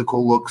just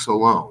physical looks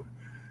alone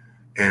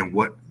and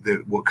what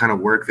kind of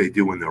work they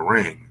do in the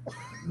ring.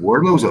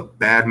 Wardlow's a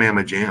bad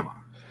mamma jamma.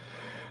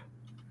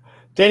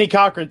 Danny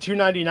Cochran,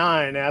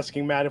 $2.99,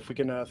 asking Matt if we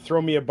can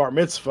throw me a bar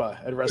mitzvah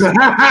at wrestling.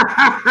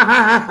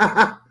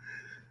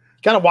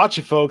 Gotta watch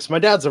it, folks. My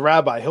dad's a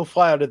rabbi. He'll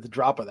fly out at the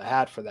drop of the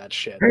hat for that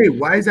shit. Hey,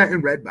 why is that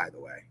in red, by the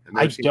way?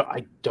 I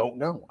don't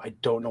know. I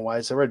don't know why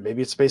it's in red.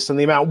 Maybe it's based on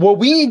the amount. What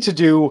we need to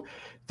do,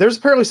 there's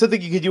apparently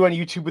something you could do on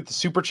YouTube with the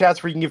super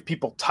chats where you can give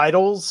people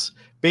titles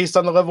based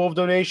on the level of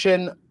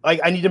donation. Like,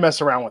 I need to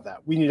mess around with that.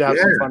 We need to have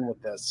some fun with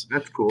this.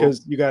 That's cool.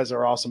 Because you guys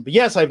are awesome. But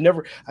yes, I've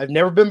never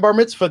been bar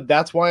mitzvah.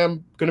 That's why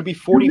I'm going to be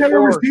 44. You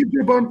never received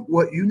your bar?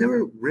 What? You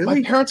never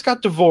really? My parents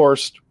got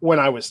divorced when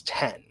I was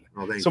 10.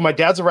 Oh, so my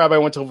dad's a rabbi. I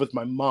went to live with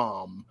my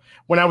mom.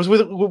 When I was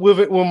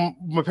when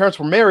my parents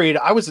were married,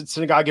 I was at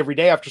synagogue every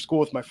day after school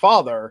with my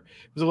father.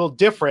 It was a little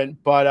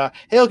different, but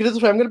hey, look at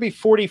this way. I'm going to be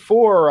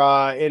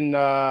 44 in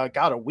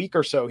a week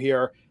or so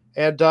here,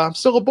 and I'm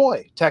still a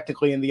boy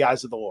technically in the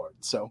eyes of the Lord.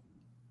 So,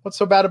 what's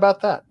so bad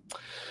about that?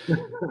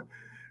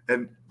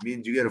 That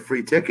means you get a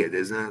free ticket,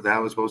 isn't that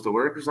how it's supposed to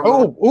work or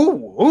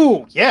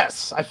something?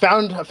 Yes. I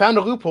found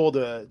a loophole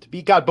to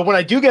beat God. But when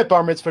I do get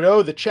bar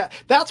mitzvah, the chat,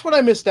 that's what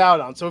I missed out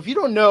on. So if you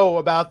don't know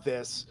about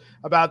this,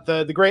 about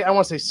the great, I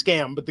want to say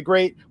scam, but the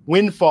great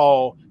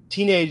windfall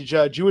teenage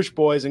Jewish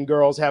boys and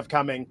girls have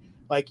coming,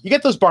 like you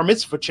get those bar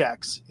mitzvah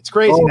checks. It's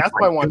crazy. That's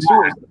why I want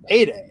to is the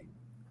payday.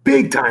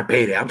 Big time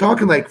payday. I'm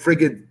talking like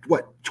friggin'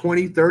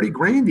 20, 30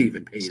 grand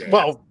even payday.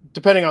 Well,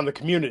 depending on the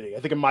community. I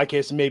think in my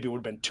case, maybe it would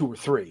have been 2 or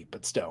 3,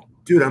 but still.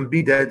 Dude, I'm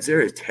be dead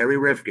serious. Terry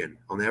Rifkin.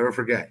 I'll never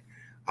forget.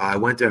 I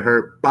went to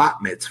her bat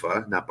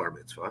mitzvah, not bar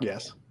mitzvah.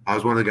 Yes. I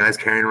was one of the guys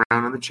carrying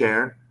around on the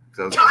chair.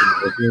 So I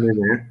was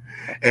in there.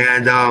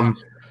 And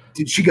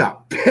dude, she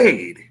got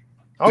paid.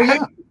 Oh,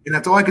 yeah. And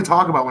that's all I could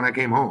talk about when I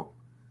came home.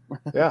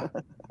 Yeah.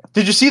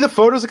 Did you see the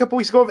photos a couple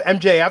weeks ago of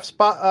MJF's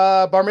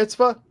bar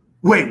mitzvah?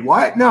 Wait,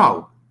 what?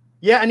 No.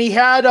 Yeah, and he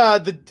had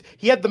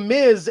the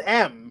Miz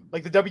M,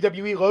 like the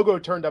WWE logo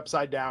turned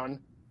upside down.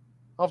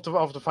 I'll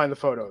have to find the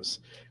photos.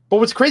 But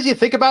what's crazy to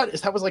think about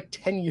is that was like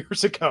 10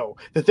 years ago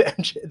that that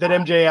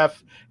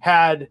MJF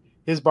had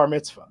his bar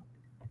mitzvah.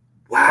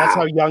 Wow. That's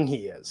how young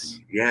he is.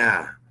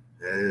 Yeah.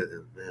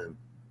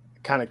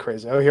 Kind of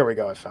crazy. Oh, here we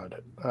go. I found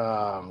it.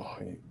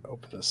 Let me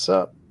open this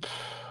up.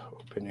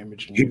 Open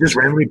image. He just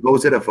randomly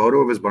posted a photo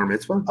of his bar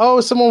mitzvah?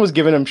 Oh, someone was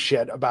giving him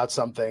shit about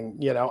something.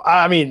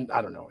 I mean,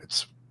 I don't know.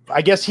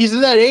 I guess he's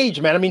in that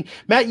age, man. I mean,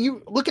 Matt,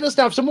 you look at us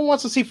now. If someone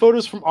wants to see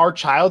photos from our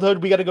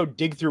childhood, we got to go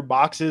dig through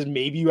boxes.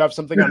 Maybe you have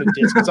something on a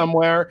disc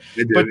somewhere.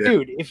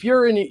 Dude, if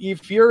you're in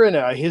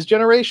his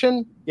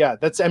generation, yeah,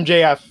 that's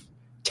MJF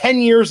 10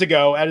 years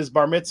ago at his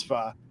bar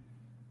mitzvah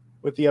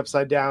with the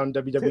upside down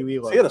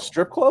WWE logo. He had a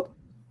strip club?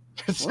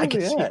 I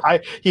guess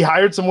he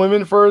hired some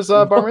women for his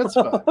bar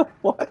mitzvah.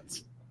 What?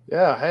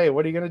 Yeah. Hey,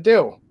 what are you gonna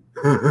do?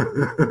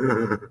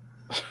 That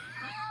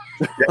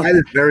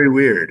is very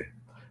weird.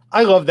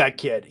 I love that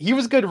kid. He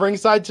was good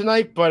ringside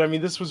tonight, but I mean,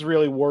 this was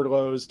really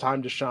Wardlow's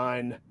time to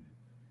shine.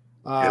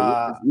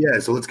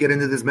 So let's get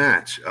into this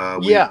match.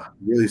 We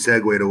really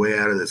segued way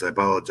out of this. I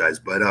apologize,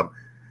 but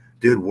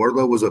dude,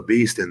 Wardlow was a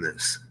beast in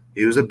this.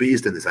 He was a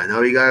beast in this. I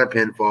know he got a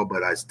pinfall,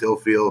 but I still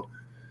feel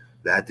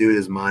that dude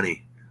is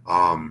money.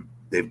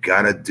 They've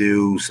got to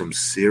do some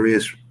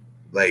serious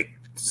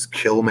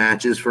kill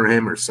matches for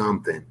him or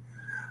something.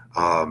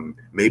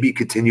 Maybe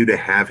continue to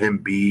have him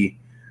be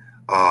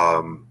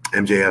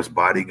MJF's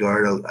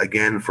bodyguard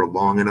again for a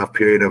long enough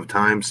period of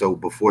time. So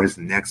before his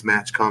next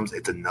match comes,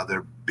 it's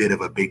another bit of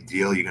a big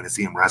deal. You're going to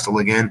see him wrestle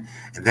again.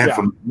 And then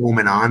from the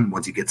moment on,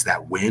 once he gets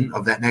that win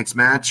of that next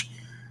match,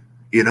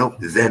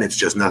 then it's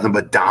just nothing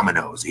but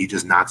dominoes. He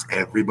just knocks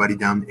everybody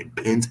down and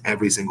pins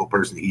every single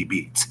person he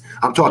beats.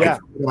 I'm talking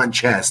on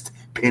chest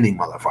pinning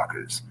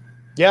motherfuckers.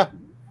 Yeah.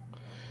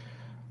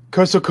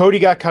 So Cody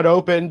got cut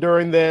open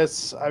during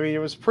this. I mean, it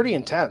was pretty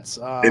intense.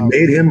 It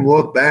made him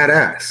look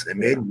badass. It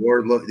made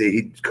Ward look.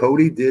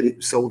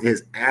 Cody sold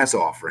his ass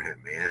off for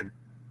him, man.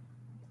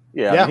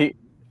 Yeah.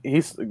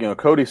 He's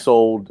Cody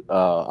sold.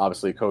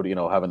 Obviously, Cody,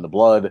 having the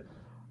blood,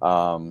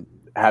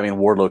 having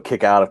Wardlow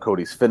kick out of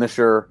Cody's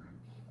finisher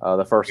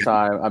the first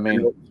time. I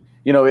mean,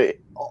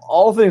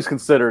 all things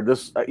considered,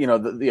 this you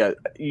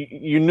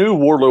knew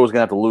Wardlow was going to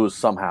have to lose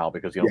somehow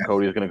because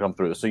Cody was going to come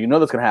through this, so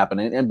that's going to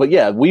happen. But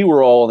we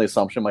were all on the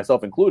assumption,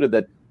 myself included,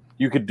 that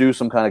you could do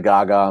some kind of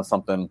Gaga on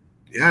something.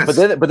 Yes.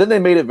 But then they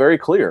made it very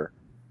clear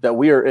that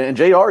we are, and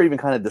JR even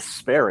kind of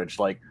disparaged,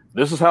 like,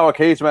 this is how a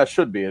cage match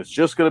should be. It's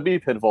just going to be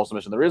pinfall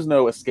submission. There is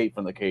no escape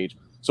from the cage.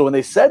 So when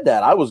they said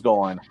that, I was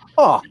going,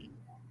 all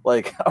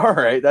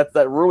right,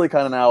 that really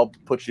kind of now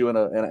puts you in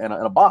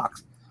a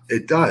box.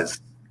 It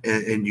does,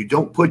 and you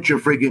don't put your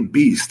friggin'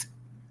 beast.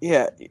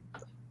 Yeah,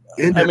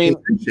 in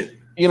position.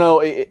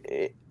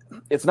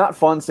 It's not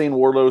fun seeing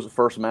Wardlow's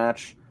first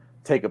match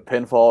take a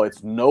pinfall.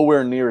 It's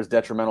nowhere near as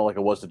detrimental like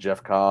it was to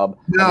Jeff Cobb.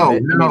 No,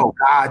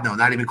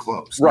 not even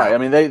close. Right. No. I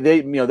mean,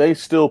 they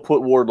still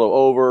put Wardlow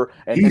over,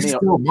 and he's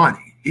still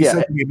money. He's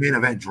still a main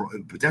event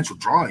potential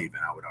draw. Even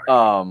I would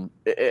argue.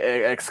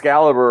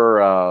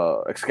 Excalibur,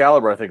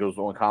 I think it was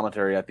on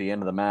commentary at the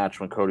end of the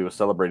match when Cody was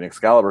celebrating.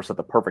 Excalibur said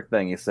the perfect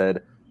thing. He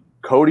said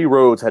Cody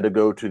Rhodes had to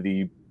go to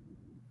the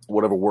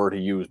whatever word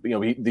he used.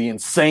 The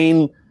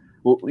insane.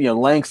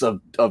 Lengths of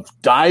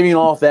diving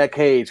off that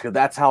cage because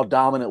that's how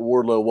dominant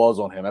Wardlow was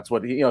on him. That's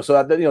what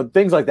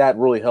things like that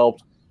really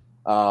helped.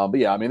 But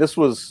yeah, I mean, this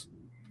was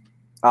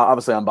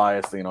obviously I'm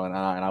biased, and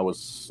I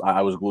was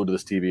glued to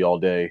this TV all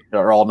day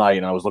or all night,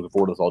 and I was looking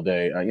forward to this all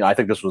day. I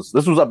think this was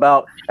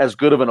about as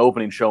good of an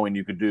opening showing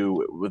you could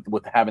do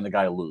with having the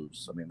guy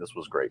lose. I mean, this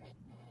was great.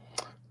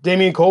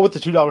 Damian Cole with the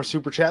 $2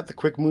 super chat. The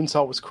quick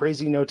moonsault was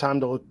crazy. No time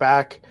to look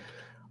back.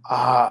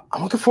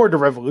 I'm looking forward to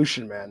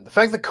Revolution, man. The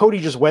fact that Cody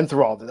just went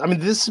through all this. I mean,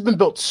 this has been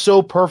built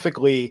so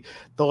perfectly.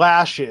 The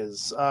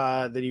lashes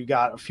that you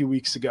got a few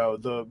weeks ago,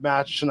 the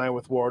match tonight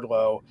with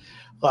Wardlow.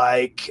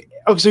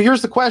 So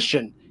here's the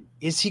question.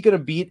 Is he going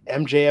to beat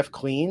MJF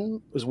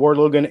clean? Is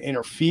Wardlow going to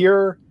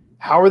interfere?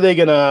 How are they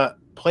going to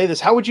play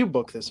this? How would you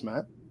book this,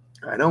 Matt?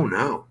 I don't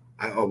know.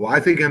 I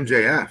think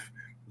MJF.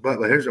 But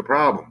here's the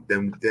problem.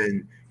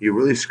 Then you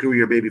really screw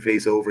your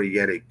babyface over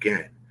yet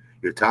again.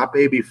 Your top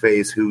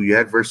babyface, who you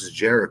had versus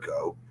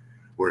Jericho,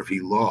 where if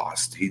he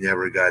lost, he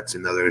never got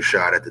another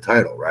shot at the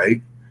title,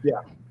 right?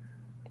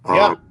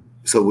 Yeah.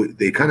 So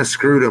they kind of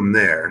screwed him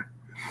there.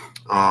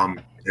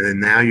 And then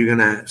now you're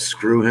going to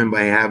screw him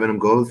by having him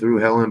go through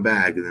hell and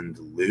back and then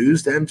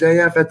lose to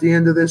MJF at the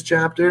end of this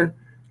chapter.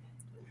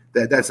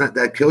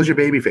 That kills your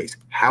babyface.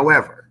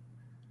 However,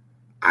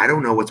 I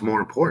don't know what's more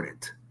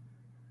important.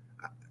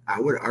 I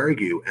would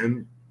argue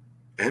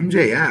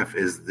MJF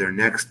is their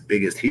next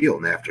biggest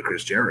heel after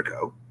Chris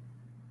Jericho.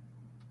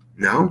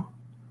 No?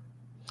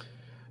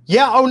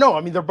 Yeah. Oh, no.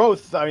 I mean, they're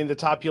both, the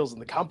top heels in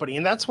the company.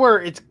 And that's where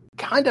it's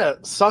kind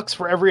of sucks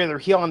for every other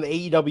heel on the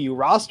AEW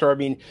roster. I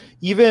mean,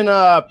 even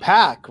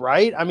Pac,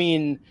 right? I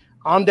mean,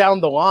 on down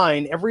the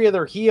line, every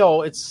other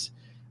heel, it's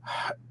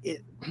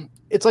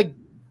like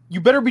you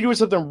better be doing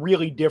something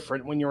really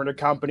different when you're in a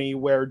company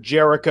where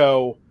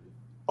Jericho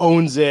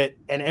owns it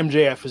and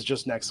MJF is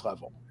just next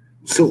level.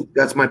 So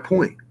that's my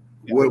point.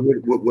 Yeah.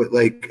 What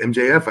like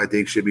MJF, I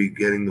think, should be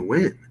getting the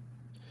win.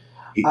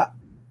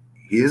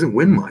 He doesn't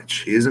win much.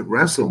 He doesn't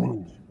wrestle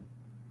much.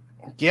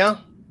 Yeah,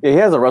 he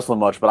hasn't wrestled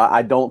much, but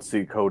I don't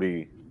see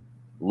Cody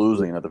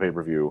losing at the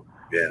pay-per-view.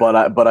 Yeah.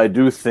 But I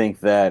do think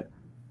that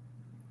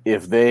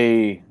if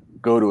they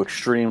go to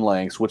extreme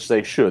lengths, which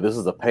they should, this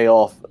is a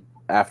payoff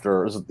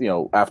after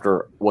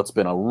what's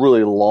been a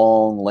really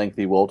long,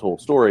 lengthy,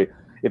 well-told story.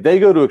 If they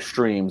go to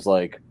extremes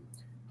like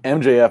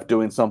MJF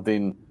doing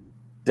something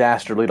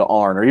dastardly to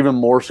Arn, or even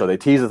more so, they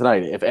tease it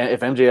tonight. If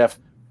MJF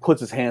puts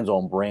his hands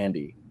on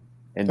Brandy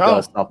and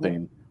does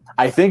something,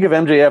 I think if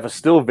MJF is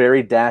still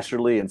very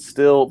dastardly and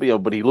still,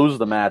 but he loses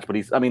the match. But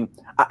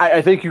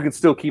I think you can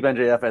still keep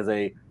MJF as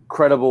a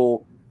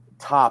credible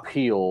top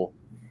heel,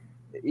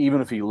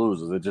 even if he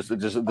loses. It just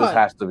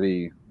has to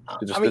be.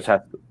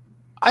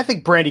 I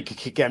think Brandy could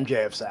kick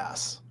MJF's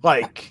ass.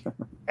 Like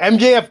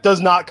MJF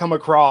does not come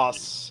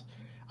across.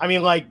 I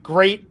mean, like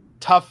great.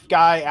 Tough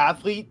guy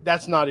athlete,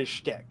 that's not his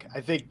shtick. I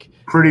think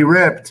pretty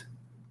ripped.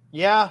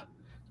 Yeah.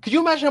 Could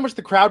you imagine how much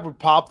the crowd would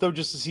pop though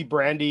just to see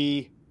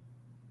Brandy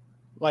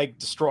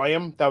destroy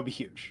him? That would be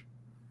huge.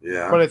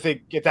 Yeah. But I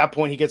think at that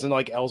point he gets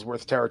into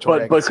Ellsworth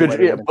territory. But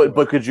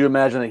could you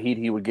imagine the heat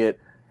he would get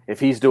if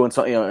he's doing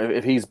something,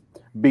 if he's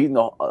beating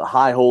the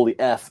high holy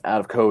F out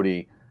of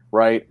Cody,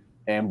 right?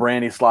 And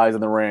Brandy slides in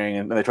the ring,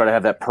 and they try to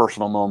have that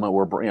personal moment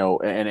where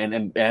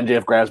and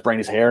MJF grabs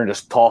Brandy's hair and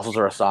just tosses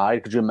her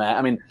aside. Could you imagine?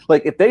 I mean,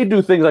 if they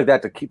do things like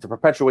that to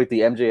perpetuate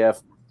the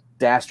MJF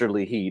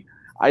dastardly heat,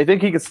 I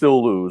think he could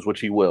still lose, which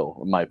he will,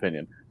 in my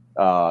opinion.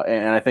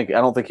 And I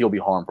don't think he'll be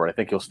harmed for it. I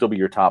think he'll still be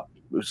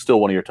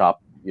one of your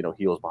top,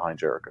 heels behind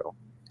Jericho.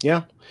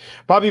 Yeah.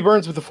 Bobby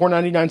Burns with the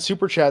 $4.99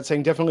 super chat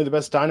saying definitely the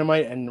best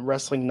Dynamite and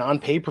wrestling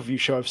non-pay-per-view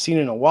show I've seen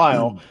in a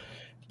while.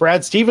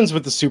 Brad Stevens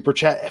with the super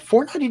chat,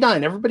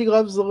 $4.99. Everybody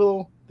loves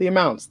the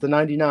amounts, the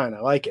 99. I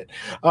like it.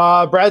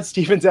 Brad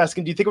Stevens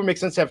asking, do you think it would make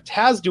sense to have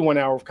Taz do 1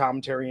 hour of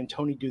commentary and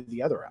Tony do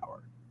the other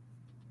hour?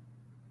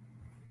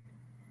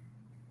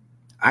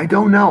 I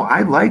don't know.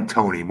 I like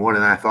Tony more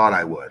than I thought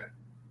I would.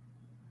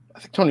 I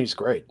think Tony's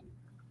great.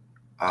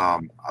 I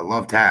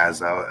love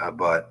Taz,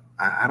 but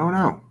I don't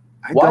know.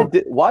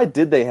 Why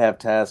did they have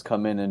Taz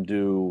come in and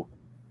do?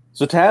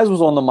 So Taz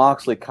was on the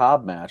Moxley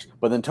Cobb match,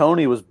 but then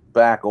Tony was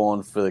back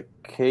on for the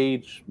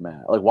cage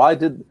match. Like, why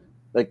did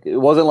it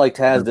wasn't like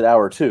Taz did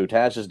hour 2.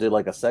 Taz just did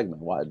like a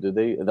segment. Why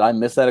did I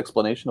miss that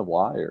explanation of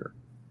why? Or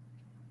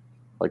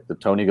like,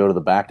 did Tony go to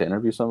the back to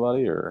interview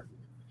somebody? Or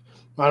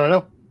I don't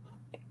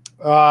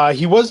know.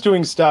 He was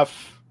doing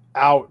stuff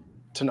out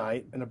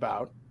tonight and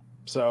about.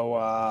 So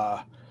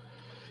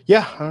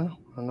yeah, I don't know.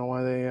 I don't know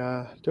why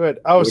they do it.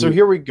 Oh, so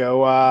here we go.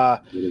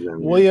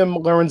 William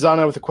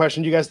Lorenzano with a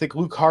question. Do you guys think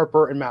Luke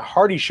Harper and Matt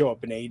Hardy show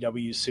up in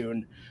AEW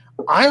soon?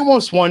 I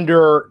almost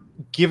wonder,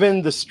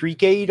 given the streak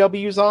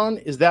AEW's on,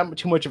 is that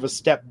too much of a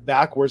step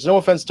backwards? No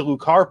offense to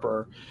Luke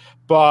Harper,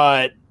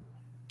 but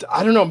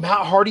I don't know.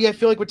 Matt Hardy, I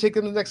feel like, would take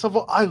them to the next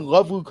level. I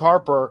love Luke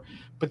Harper,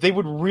 but they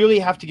would really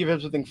have to give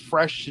him something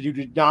fresh to do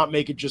to not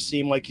make it just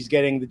seem like he's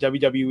getting the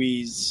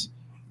WWE's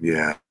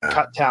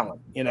cut talent,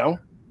 you know?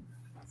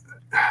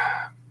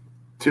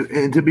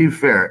 To be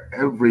fair,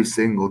 every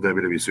single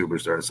WWE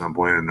superstar at some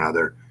point or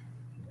another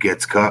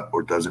gets cut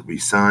or doesn't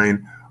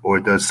resign or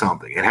does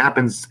something. It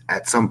happens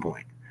at some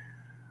point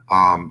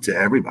to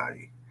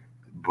everybody.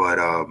 But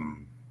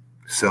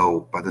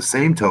so by the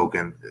same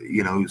token,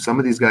 you know, some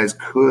of these guys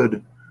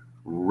could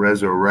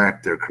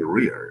resurrect their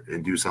career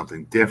and do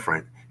something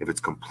different if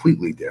it's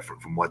completely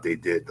different from what they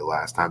did the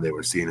last time they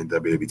were seen in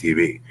WWE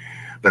TV.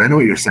 But I know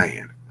what you're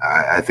saying.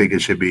 I think it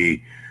should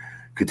be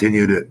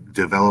continue to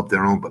develop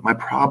their own. But my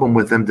problem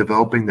with them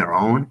developing their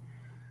own,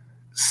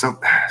 some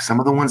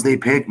of the ones they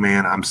pick,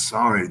 man, I'm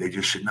sorry, they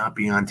just should not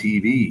be on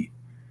TV.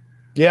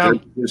 Yeah.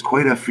 There's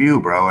quite a few,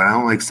 bro, and I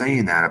don't like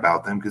saying that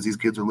about them because these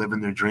kids are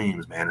living their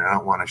dreams, man, and I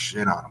don't want to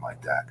shit on them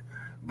like that.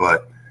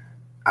 But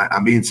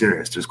I'm being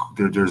serious.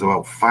 There's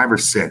about 5 or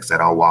 6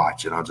 that I'll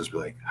watch, and I'll just be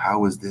like,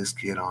 how is this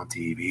kid on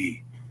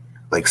TV?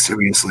 Like,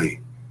 seriously.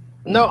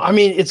 No, I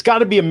mean, it's got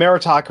to be a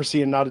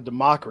meritocracy and not a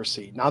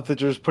democracy. Not that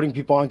they're just putting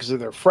people on because of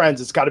their friends.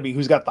 It's got to be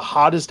who's got the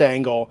hottest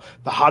angle,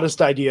 the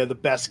hottest idea, the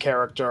best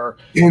character.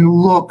 And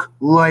look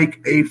like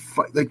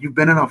like you've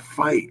been in a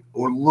fight,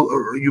 or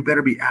you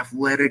better be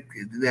athletic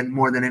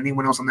more than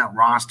anyone else on that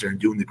roster and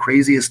doing the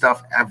craziest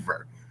stuff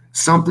ever.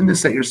 Something to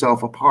set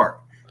yourself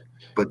apart.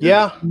 But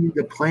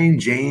the plain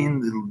Jane,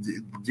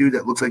 the dude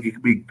that looks like he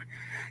could be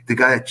the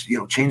guy that, you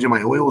know, changing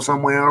my oil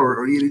somewhere,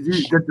 or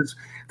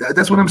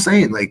that's what I'm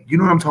saying. Like, you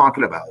know what I'm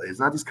talking about. It's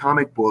not these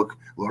comic book,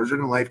 larger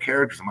than life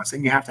characters. I'm not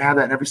saying you have to have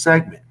that in every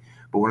segment.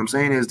 But what I'm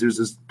saying is there's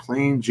this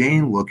plain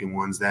Jane looking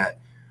ones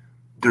that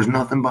there's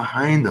nothing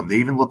behind them. They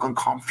even look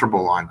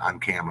uncomfortable on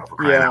camera for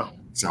crying out.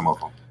 Some of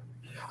them.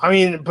 I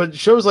mean, but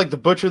shows like The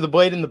Butcher, The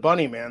Blade, and The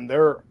Bunny, man,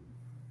 they're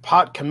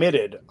pot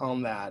committed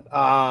on that.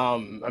 I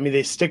mean,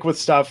 they stick with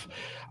stuff.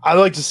 I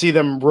like to see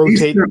them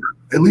rotate.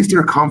 At least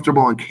they're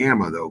comfortable on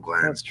camera, though,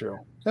 Glenn. That's true.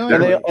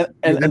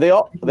 And they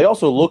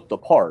also look the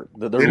part.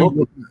 They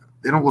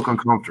don't look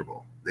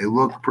uncomfortable.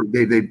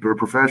 They're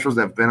professionals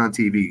that have been on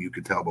TV. You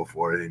could tell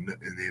before, and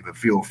they have a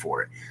feel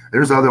for it.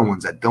 There's other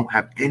ones that don't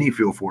have any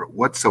feel for it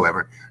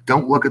whatsoever.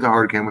 Don't look at the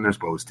hard cam when they're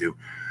supposed to,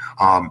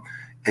 and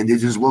they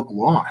just look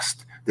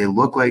lost. They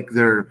look like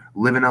they're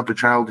living out their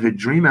childhood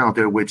dream out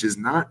there, which is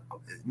not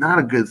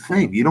a good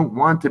thing. You don't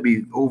want to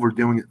be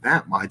overdoing it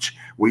that much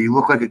where you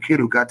look like a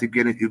kid who got to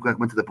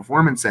went to the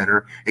performance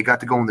center and got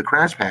to go in the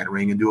crash pad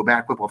ring and do a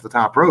backflip off the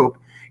top rope.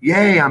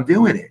 Yay, I'm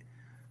doing it.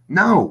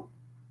 No.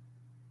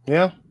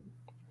 Yeah.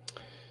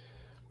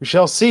 We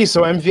shall see.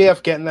 So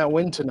MJF getting that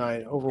win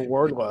tonight over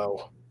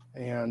Wardlow.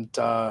 And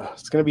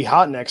it's going to be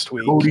hot next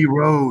week. Cody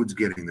Rhodes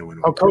getting the win.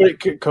 Oh,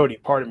 Cody,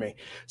 pardon me.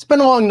 It's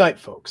been a long night,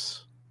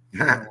 folks.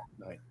 Yes.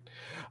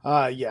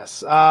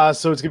 So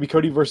it's going to be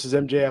Cody versus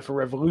MJF at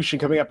Revolution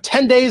coming up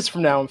 10 days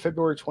from now on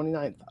February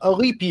 29th. A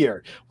leap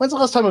year. When's the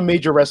last time a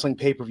major wrestling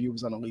pay-per-view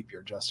was on a leap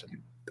year,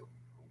 Justin?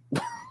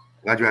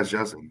 Glad you asked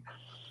Justin.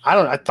 I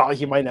don't know. I thought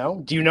he might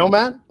know. Do you know,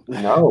 Matt?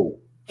 No.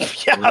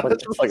 Yeah.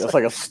 It's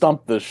like a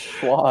stump the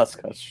schwa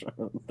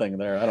thing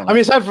there. I don't know. I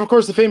mean, aside from, of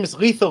course, the famous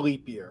lethal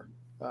leap year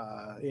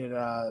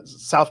in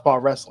Southpaw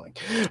Wrestling.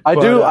 I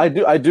do.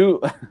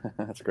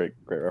 That's a great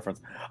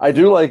reference. I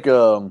do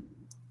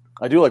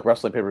like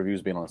wrestling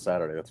pay-per-views being on a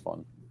Saturday. That's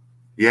fun.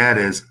 Yeah, it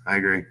is. I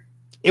agree.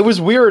 It was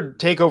weird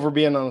TakeOver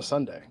being on a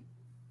Sunday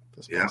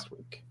this past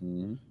week.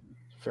 Mm-hmm.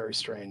 Very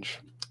strange.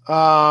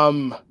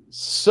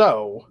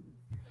 So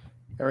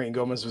Arian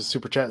Gomez was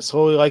super chat,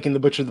 slowly liking The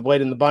Butcher, The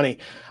Blade, and The Bunny.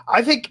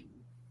 I think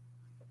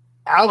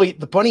Allie,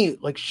 the Bunny,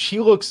 like she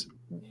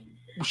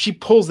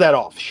pulls that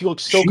off. She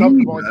looks so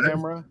comfortable on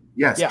camera.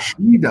 Yes,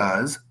 she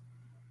does.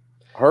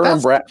 Her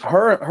and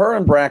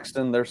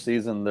Braxton, their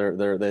season,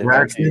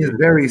 Braxton is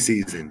very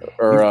seasoned.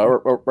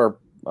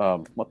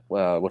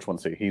 Which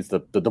one's he? He's the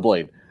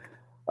Blade.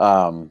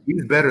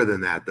 He's better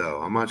than that,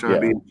 though. I'm not trying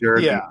to be a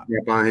jerk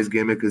on his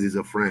gimmick because he's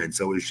a friend.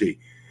 So is she,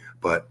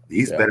 but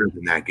he's better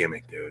than that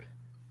gimmick, dude.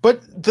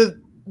 But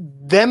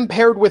them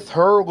paired with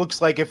her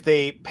looks like if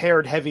they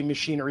paired Heavy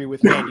Machinery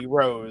with Mandy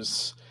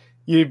Rose,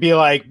 You'd be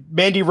like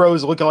Mandy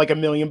Rose looking like $1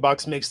 million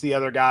makes the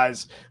other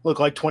guys look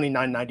like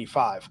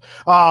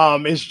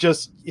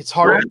 $29.95. It's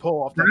hard to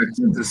pull off.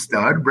 Braxton's a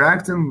stud.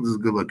 Braxton's a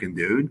good looking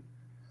dude.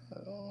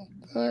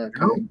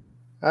 Okay.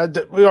 Are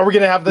we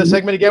going to have the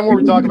segment again where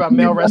we talk about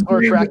male wrestler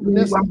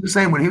attractiveness? I'm just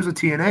saying, when he was a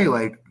TNA,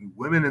 like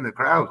women in the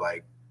crowd,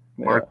 like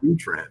marked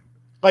huge for him.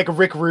 Like a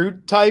Rick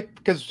Rude type?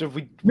 Because if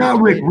we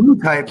not Rick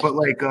Rude type, but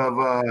like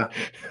of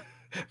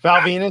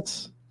Val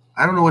Venus.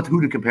 I don't know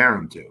who to compare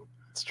him to.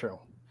 It's true.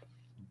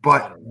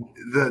 But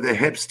the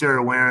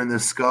hipster wearing the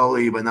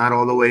Scully, but not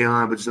all the way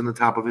on, but just on the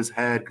top of his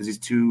head because he's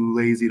too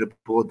lazy to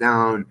pull it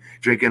down,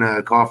 drinking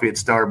a coffee at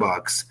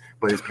Starbucks,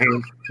 but his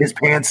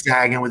pants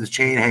sagging with his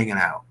chain hanging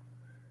out.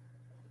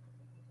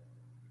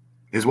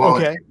 His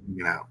wallet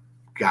hanging out.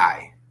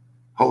 Guy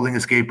holding a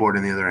skateboard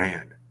in the other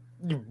hand.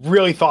 You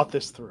really thought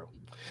this through.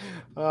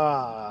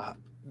 No.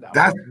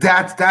 That's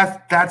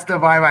the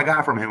vibe I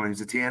got from him when he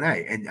was a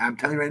TNA. And I'm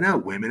telling you right now,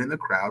 women in the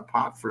crowd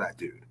popped for that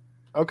dude.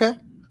 Okay.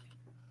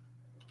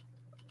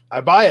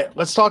 I buy it.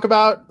 Let's talk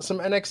about some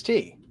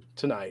NXT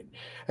tonight.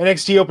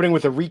 NXT opening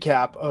with a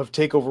recap of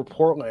TakeOver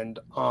Portland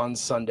on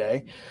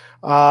Sunday.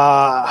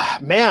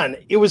 Man,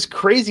 it was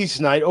crazy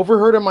tonight.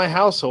 Overheard in my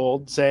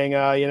household saying,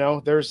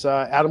 there's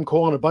Adam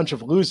Cole and a bunch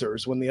of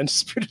losers when the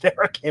Undisputed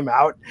Era came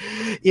out.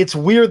 It's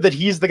weird that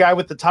he's the guy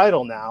with the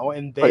title now,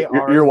 and they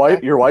are.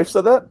 Your wife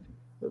said that?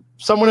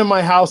 Someone in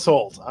my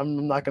household.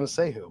 I'm not going to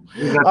say who.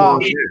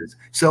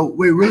 So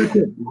wait, really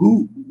quick.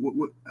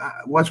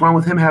 What's wrong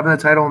with him having a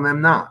title and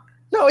them not?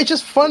 No, it's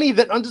just funny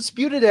that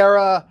Undisputed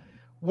Era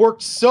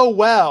worked so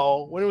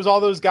well when it was all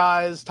those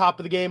guys, top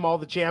of the game, all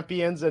the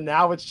champions, and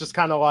now it's just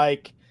kind of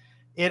like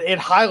it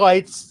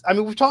highlights. I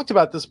mean, we've talked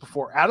about this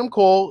before. Adam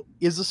Cole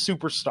is a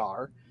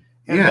superstar,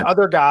 and the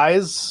other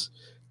guys,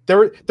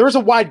 there's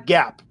a wide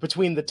gap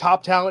between the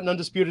top talent in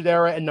Undisputed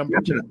Era and number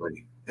two.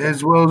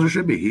 As well as there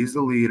should be. He's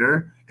the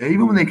leader. And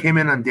even when they came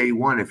in on day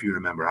one, if you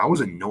remember, I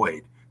was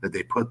annoyed that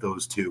they put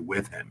those two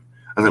with him.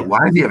 I was like,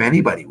 why does he have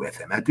anybody with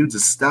him? That dude's a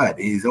stud.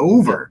 He's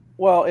over.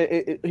 Well,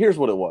 here's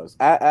what it was.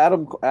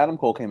 Adam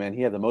Cole came in.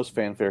 He had the most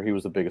fanfare. He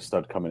was the biggest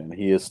stud coming in.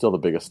 He is still the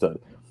biggest stud.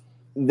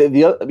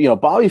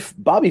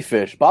 Bobby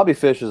Fish. Bobby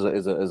Fish is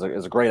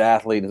a great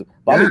athlete.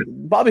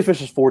 Bobby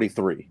Fish is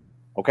 43.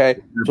 Okay,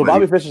 so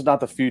Bobby Fish is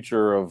not the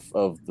future of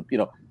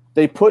the.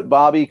 They put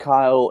Bobby,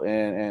 Kyle,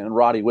 and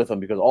Roddy with them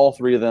because all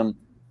three of them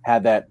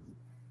had that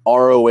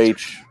ROH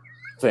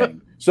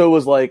thing. So it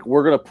was like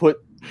we're gonna put.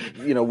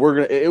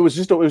 It was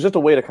just a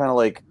way to kind of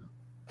like,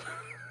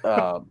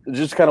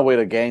 way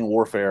to gang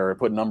warfare,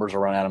 put numbers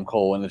around Adam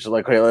Cole, and it's just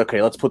like,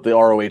 okay, let's put the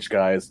ROH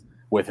guys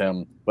with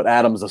him, but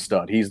Adam's a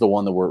stud. He's the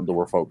one that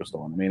we're focused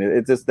on. I mean,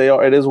 it is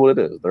what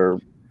it is. They're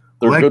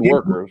good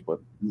workers, but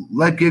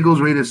let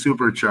Giggles read a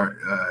super chart.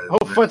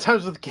 Fun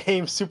times with the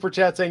game super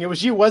chat saying it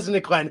was you, wasn't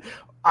it, Glenn?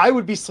 I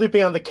would be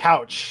sleeping on the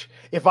couch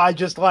if I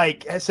just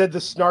said the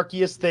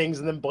snarkiest things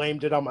and then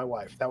blamed it on my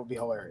wife. That would be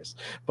hilarious.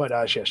 But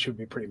she would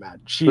be pretty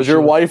mad. Does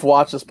your wife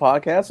watch this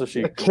podcast? Or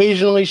she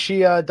occasionally she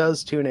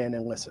does tune in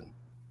and listen.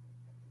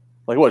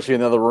 Like what? Is she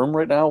in the other room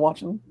right now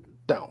watching?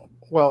 No.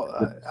 Well,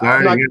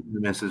 sorry to hear,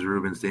 Mrs.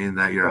 Rubenstein,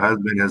 that your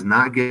husband has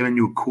not given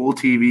you a cool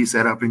TV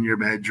set up in your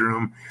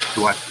bedroom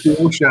to watch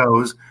cool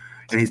shows,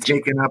 and he's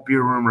taking up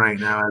your room right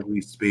now as we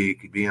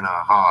speak, being a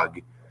hog,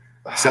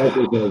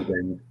 selfish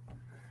husband.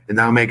 And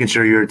now making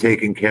sure you're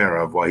taken care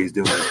of while he's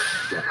doing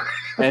it.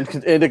 And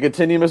to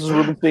continue, Mrs.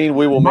 Rubenstein,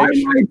 we will make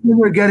sure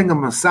we're getting a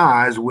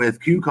massage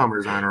with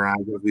cucumbers on her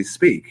eyes as we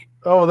speak.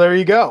 Oh, there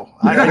you go.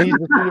 I need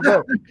to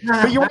vote.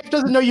 But your wife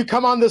doesn't know you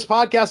come on this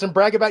podcast and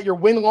brag about your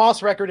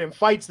win-loss record in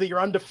fights that you're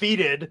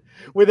undefeated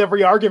with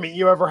every argument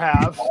you ever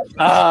have.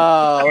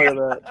 Oh,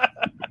 look at that.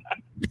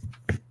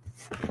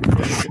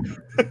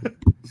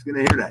 She's going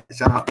to hear that.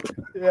 Shut up.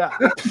 Yeah.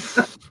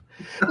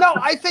 No,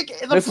 I think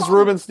Mrs.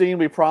 Rubenstein,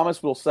 we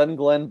promise we'll send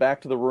Glenn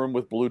back to the room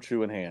with Blue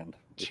Chew in hand.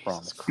 We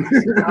promise.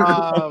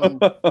 No,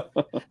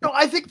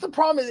 I think the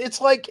problem is it's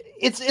like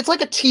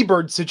a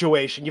T-Bird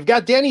situation. You've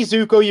got Danny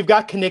Zuko, you've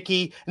got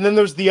Kaneki, and then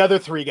there's the other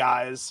three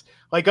guys.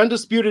 Like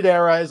Undisputed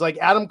Era is like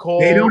Adam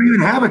Cole. They don't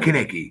even have a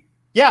Kaneki.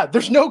 Yeah,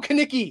 there's no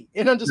Kaneki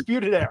in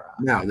Undisputed Era.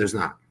 No, there's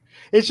not.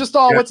 It's just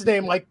all what's his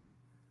name, like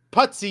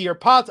Putsy or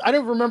Potts. I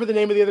don't remember the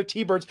name of the other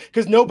T-Birds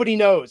because nobody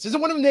knows.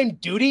 Isn't one of them named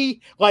Duty?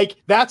 Like,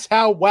 that's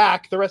how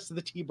whack the rest of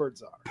the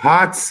T-Birds are.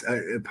 Potts,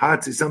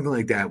 something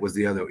like that was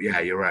the other. Yeah,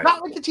 you're right.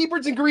 Not like the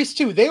T-Birds in Grease,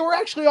 too. They were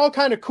actually all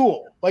kind of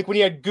cool. Like when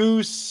you had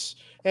Goose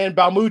and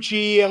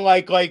Balmucci and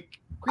like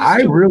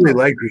I really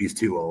like Grease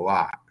 2 a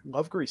lot.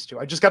 Love Grease 2.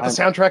 I just got the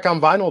soundtrack on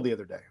vinyl the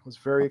other day. I was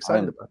very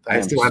excited about that.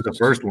 I still have the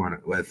first one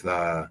with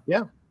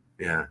Yeah.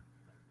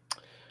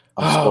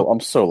 I'm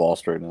so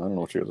lost right now. I don't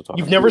know what you guys are talking about.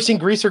 You've never seen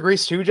Grease or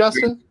Grease 2,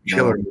 Justin?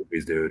 Killer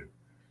movies, dude.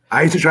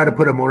 I used to try to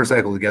put a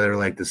motorcycle together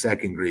like the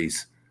second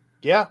Grease.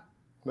 Yeah.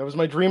 That was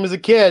my dream as a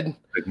kid.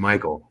 Like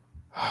Michael.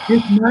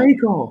 It's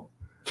Michael.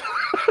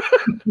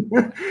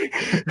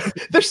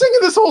 They're singing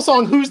this whole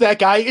song, Who's That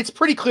Guy? It's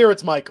pretty clear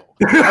it's Michael.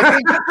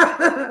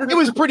 I think it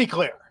was pretty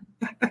clear.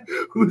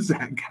 Who's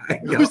that guy?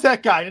 Who's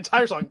that guy? An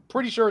entire song.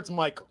 Pretty sure it's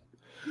Michael.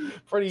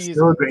 Pretty easy.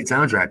 Still a great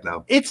soundtrack,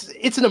 though.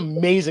 It's an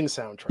amazing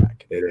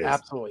soundtrack. It is.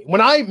 Absolutely.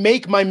 When I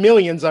make my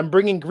millions, I'm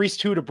bringing Grease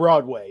 2 to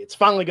Broadway. It's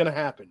finally going to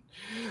happen.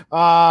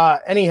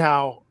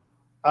 Anyhow,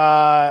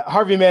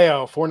 Harvey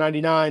Mayo,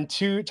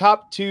 $4.99.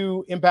 Top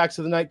 2 impacts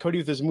of the night. Cody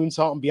with his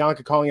moonsault and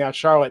Bianca calling out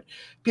Charlotte.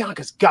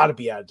 Bianca's got to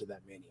be added to that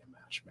Mania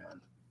match, man.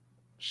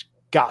 She's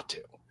got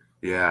to.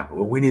 Yeah.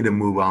 Well, we need to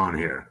move on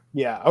here.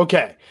 Yeah.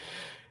 Okay.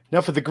 Now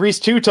for the Grease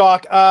 2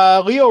 talk.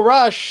 Lio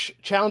Rush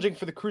challenging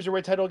for the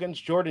Cruiserweight title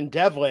against Jordan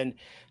Devlin.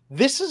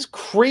 This is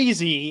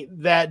crazy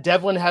that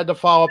Devlin had to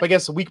follow up, I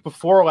guess, a week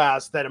before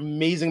last, that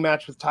amazing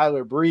match with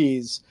Tyler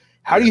Breeze.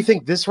 How do you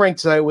think this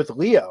ranks out with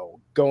Lio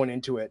going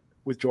into it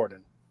with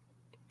Jordan?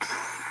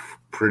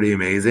 Pretty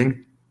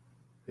amazing.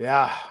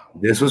 Yeah.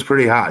 This was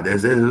pretty hot.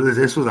 This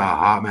was a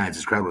hot match.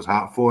 This crowd was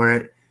hot for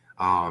it.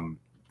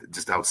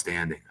 Just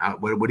outstanding.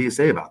 What do you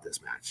say about this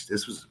match?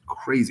 This was a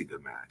crazy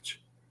good match.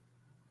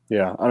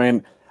 Yeah, I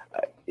mean,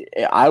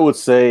 I would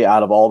say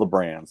out of all the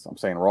brands, I'm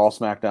saying Raw,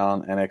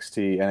 SmackDown,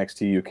 NXT,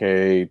 NXT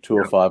UK,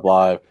 205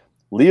 Live,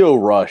 Lio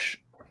Rush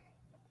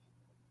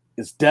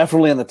is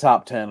definitely in the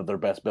top 10 of their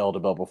best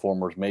bell-to-bell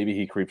performers. Maybe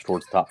he creeps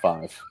towards the top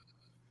 5.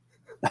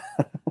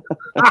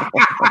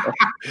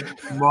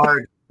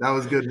 Mark, that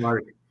was good,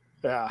 Mark.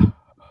 Yeah.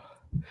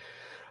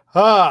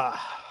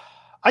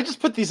 I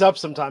just put these up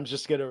sometimes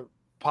just to get a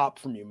pop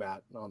from you,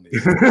 Matt, on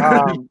these.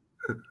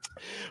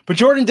 But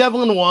Jordan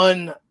Devlin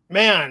won.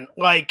 Man,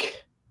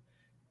 like,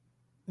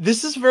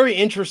 this is very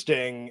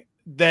interesting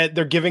that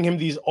they're giving him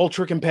these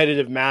ultra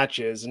competitive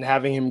matches and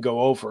having him go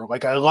over.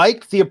 Like, I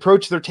like the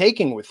approach they're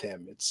taking with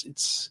him.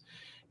 It's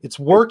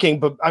working,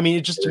 but I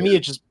mean, to me,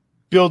 it just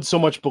builds so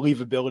much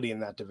believability in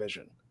that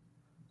division.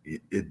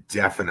 It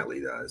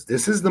definitely does.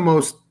 This is the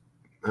most,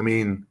 I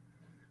mean,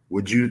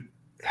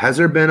 has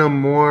there been a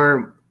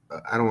more,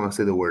 I don't want to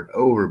say the word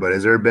over, but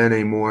has there been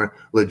a more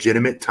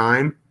legitimate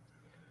time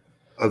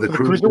of the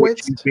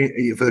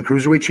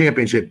Cruiserweight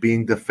Championship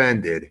being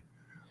defended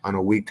on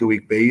a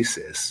week-to-week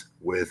basis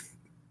with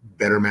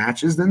better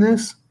matches than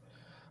this?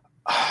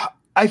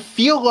 I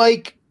feel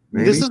like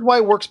this is why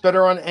it works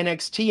better on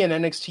NXT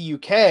and NXT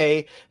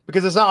UK,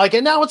 because it's not like,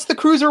 and now it's the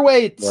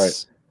Cruiserweights.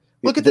 Right.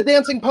 Look at the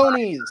dancing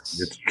ponies.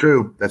 It's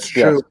true. That's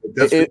true.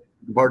 It's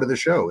part of the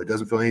show. It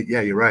doesn't feel any,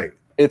 yeah, you're right.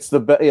 It's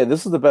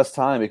this is the best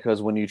time,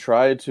 because when you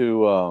try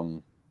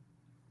to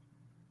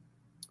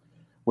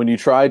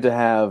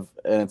have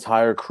an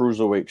entire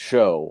Cruiserweight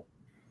show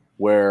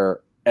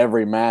where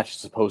every match is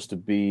supposed to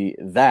be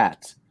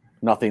that,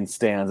 nothing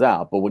stands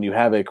out. But when you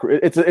have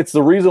it's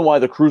the reason why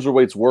the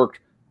Cruiserweights worked.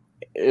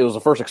 It was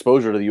the first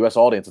exposure to the U.S.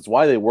 audience. It's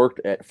why they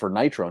worked for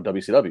Nitro and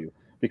WCW,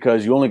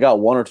 because you only got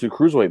 1 or 2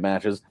 Cruiserweight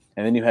matches,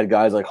 and then you had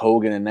guys like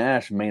Hogan and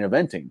Nash main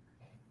eventing.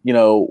 You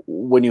know,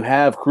 when you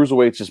have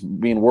Cruiserweights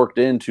just being worked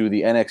into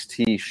the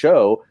NXT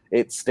show,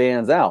 it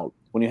stands out.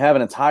 When you have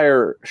an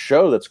entire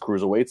show that's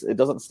Cruiserweights, it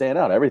doesn't stand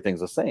out. Everything's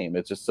the same.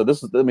 It's just, so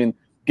this is, I mean,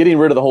 getting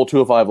rid of the whole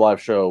 205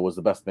 Live show was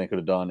the best thing they could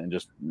have done, and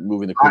just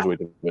moving the Cruiserweight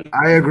division.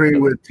 I agree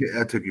with,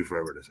 that took you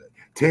forever to say.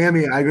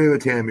 Tammy, I agree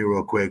with Tammy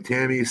real quick.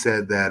 Tammy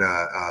said that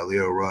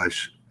Lio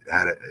Rush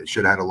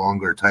should have had a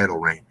longer title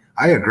reign.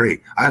 I agree.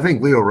 I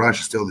think Lio Rush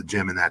is still the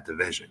gem in that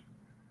division.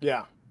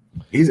 Yeah.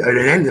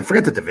 And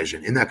forget the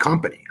division, in that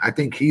company. I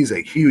think he's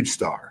a huge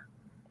star.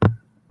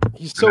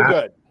 He's so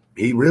good.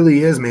 He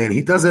really is, man.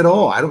 He does it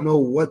all. I don't know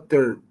what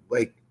they're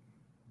like.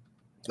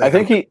 I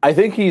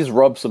think he's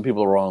rubbed some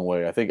people the wrong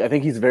way. I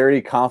think he's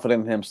very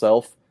confident in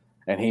himself,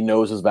 and he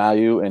knows his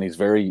value, and he's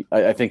very.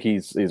 I think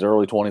he's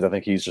early 20s. I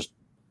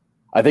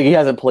think he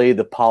hasn't played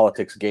the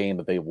politics game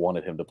that they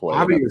wanted him to play.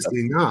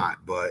 Obviously not,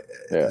 but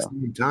at the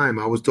same time,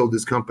 I was told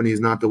this company is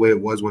not the way it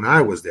was when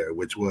I was there,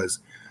 which was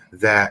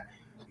that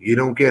you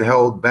don't get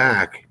held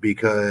back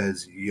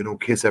because you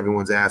don't kiss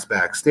everyone's ass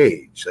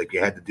backstage like you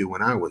had to do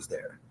when I was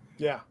there.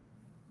 Yeah.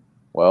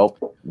 Well,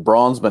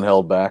 Braun's been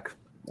held back,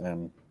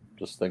 and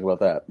just think about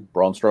that.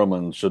 Braun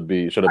Strowman should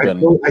have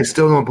been. I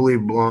still don't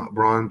believe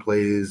Braun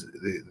plays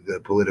the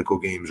political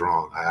games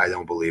wrong. I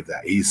don't believe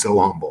that. He's so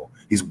humble.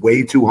 He's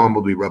way too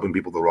humble to be rubbing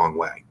people the wrong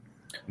way.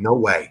 No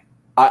way.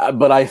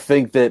 But I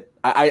think that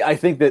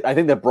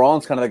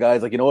Braun's kind of the guy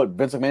who's like, you know what,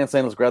 Vince McMahon's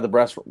saying, let's grab the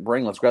brass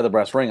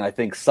ring. I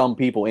think some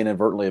people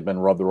inadvertently have been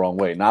rubbed the wrong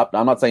way.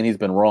 I'm not saying he's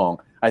been wrong.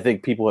 I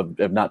think people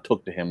have not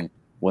took to him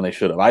when they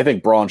should have. I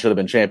think Braun should have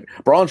been champion.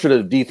 Braun should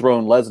have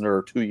dethroned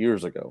Lesnar 2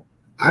 years ago.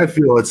 I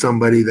feel it's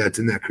somebody that's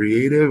in that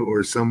creative,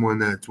 or someone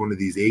that's one of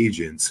these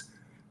agents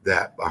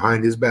that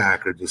behind his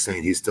back are just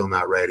saying he's still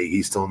not ready.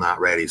 He's still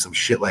not ready. Some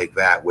shit like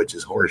that, which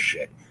is horse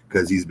shit,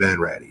 because he's been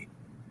ready.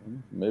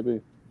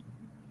 Maybe.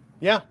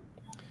 Yeah.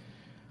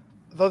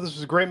 I thought this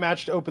was a great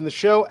match to open the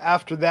show.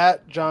 After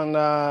that, John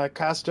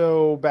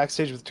Casto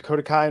backstage with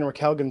Dakota Kai and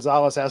Raquel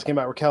Gonzalez, asking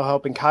about Raquel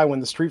helping Kai win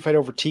the street fight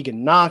over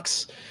Tegan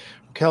Nox.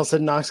 Raquel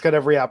said Nox got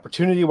every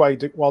opportunity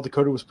while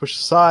Dakota was pushed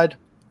aside.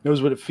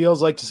 Knows what it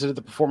feels like to sit at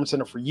the Performance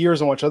Center for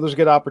years and watch others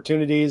get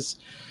opportunities.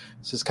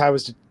 Says Kai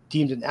was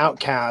deemed an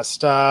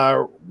outcast.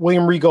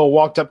 William Regal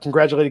walked up,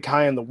 congratulated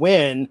Kai on the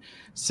win.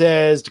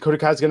 Says Dakota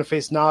Kai is going to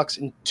face Nox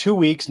in 2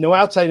 weeks. No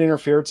outside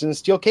interference in a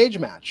steel cage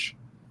match.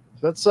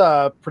 That's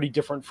pretty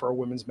different for a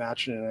women's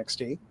match in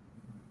NXT.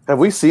 Have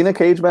we seen a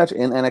cage match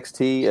in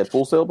NXT at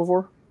Full Sail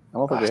before? I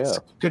don't think we have.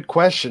 Good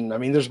question. I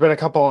mean, there's been a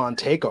couple on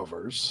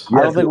takeovers.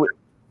 I don't think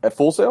at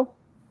Full Sail.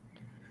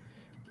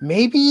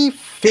 Maybe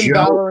Finn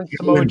Balor and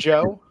Samoa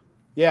Joe.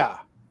 Yeah.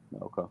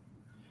 Okay.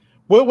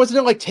 Well, wasn't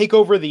it like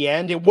Takeover the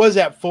End? It was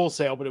at Full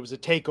Sail, but it was a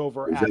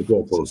takeover at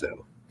Full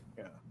Sail.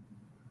 Yeah.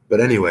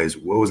 But anyways,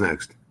 what was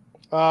next?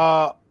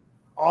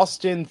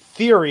 Austin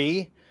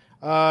Theory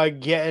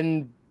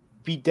getting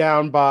beat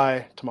down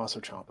by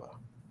Tommaso Ciampa.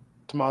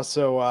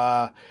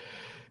 Tommaso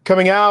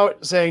coming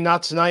out saying,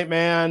 "Not tonight,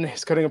 man."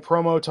 He's cutting a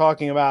promo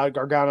talking about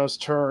Gargano's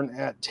turn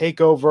at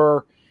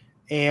Takeover.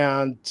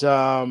 And this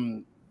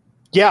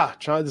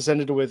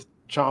ended with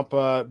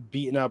Ciampa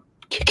beating up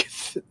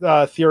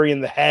Theory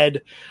in the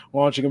head,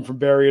 launching him from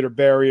barrier to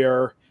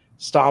barrier,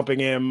 stomping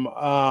him.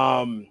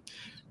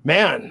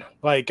 Man,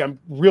 like, I'm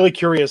really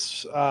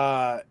curious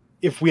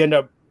if we end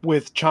up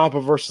with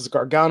Ciampa versus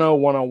Gargano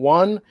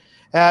 1-on-1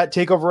 at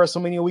TakeOver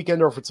WrestleMania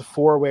weekend, or if it's a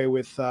 4-way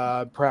with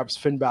perhaps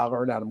Finn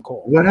Balor and Adam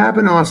Cole. What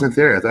happened to Austin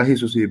Theory? I thought he was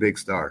supposed to be a big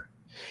star.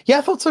 Yeah,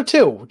 I thought so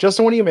too.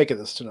 Justin, what do you make of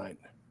this tonight?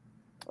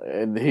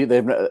 And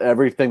they've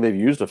everything they've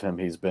used of him,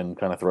 he's been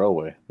kind of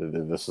throwaway. There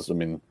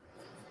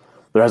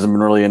hasn't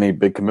been really any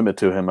big commitment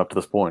to him up to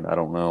this point. I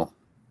don't know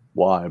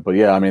why, but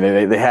yeah, I mean,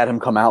 they had him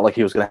come out like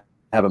he was going to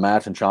have a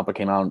match, and Ciampa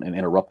came out and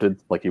interrupted,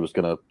 like he was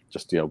going to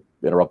just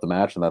interrupt the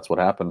match, and that's what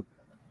happened.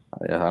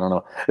 Yeah, I don't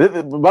know.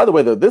 By the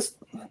way, though, this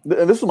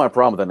is my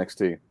problem with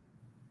NXT.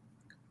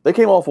 They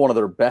came off one of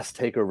their best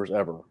takeovers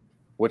ever,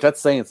 which that's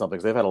saying something,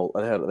 because they've had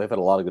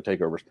a lot of good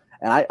takeovers,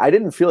 and I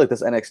didn't feel like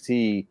this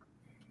NXT.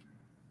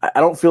 I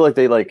don't feel like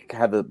they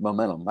had the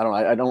momentum.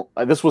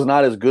 This was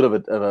not as good of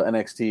an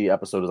NXT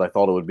episode as I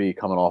thought it would be,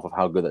 coming off of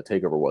how good that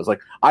takeover was.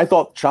 Like, I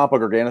thought Ciampa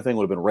Gargano thing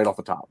would have been right off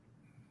the top,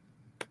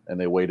 and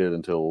they waited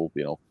until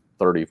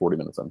 30, 40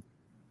 minutes in.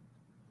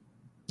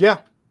 Yeah.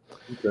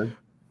 Okay.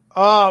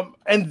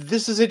 And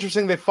this is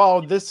interesting. They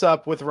followed this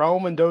up with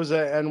Raul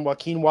Mendoza and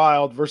Joaquin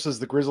Wilde versus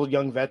the Grizzled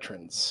Young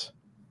Veterans.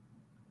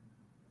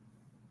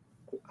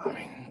 I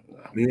mean,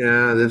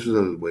 yeah, this was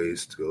a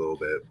waste a little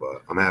bit,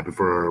 but I'm happy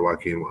for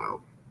Joaquin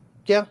Wilde.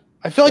 Yeah,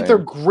 I feel like they're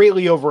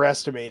greatly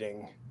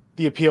overestimating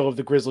the appeal of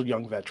the Grizzled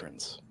Young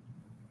Veterans.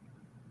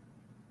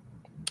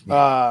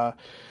 After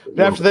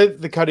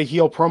the cut a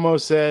heel promo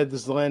said, "This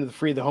is the land of the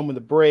free, the home of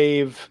the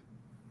brave,"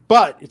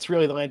 but it's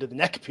really the land of the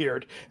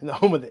neckbeard and the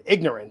home of the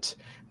ignorant.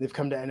 They've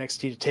come to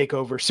NXT to take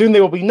over. Soon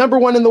they will be number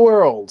one in the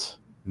world.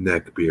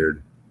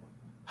 Neckbeard.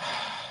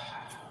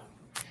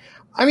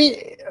 I mean,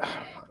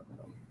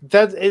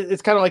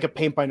 it's kind of like a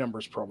paint by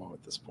numbers promo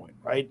at this point,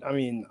 right? I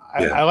mean,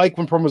 I like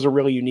when promos are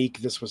really unique.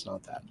 This was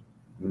not that.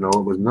 No,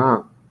 it was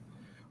not.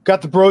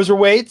 Got the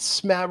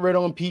Broserweights, Matt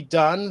Riddle and Pete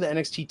Dunne, the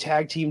NXT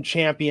Tag Team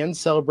Champions,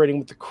 celebrating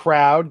with the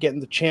crowd, getting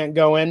the chant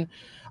going.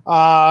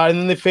 And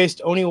then they faced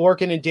Oney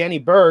Lorcan and Danny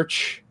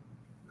Burch.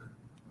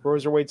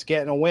 Broserweights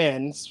getting a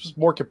win. This was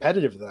more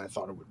competitive than I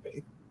thought it would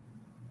be.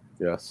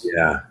 Yes.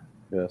 Yeah.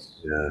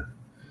 Yes. Yeah.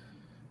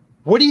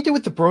 What do you do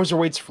with the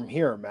Broserweights from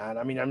here, man?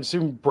 I mean, I'm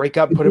assuming break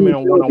up, put them in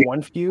a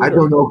one-on-one feud? I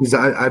don't know, because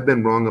I've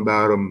been wrong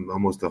about them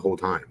almost the whole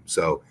time.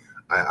 So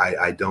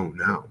I don't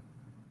know.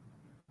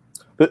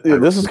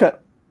 This is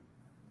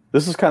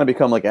kind of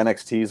become like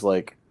NXT's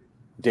like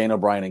Daniel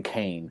Bryan and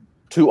Kane,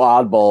 two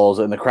oddballs,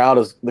 and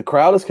the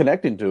crowd is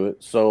connecting to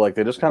it. So like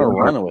they're just kind of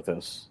running with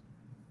this,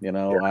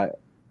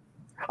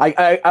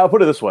 I'll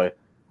put it this way.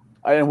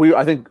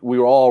 I think we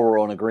were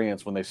in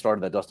agreement when they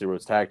started that Dusty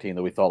Rhodes tag team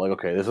that we thought like,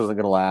 okay, this isn't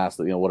going to last,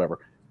 whatever.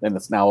 And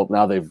it's now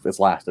it's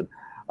lasted.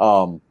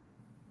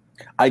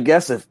 I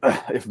guess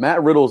if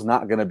Matt Riddle's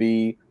not going to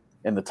be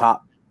in the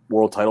top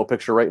world title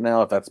picture right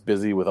now, if that's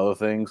busy with other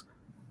things,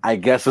 I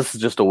guess this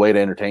is just a way to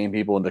entertain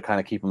people and to kind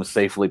of keep them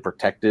safely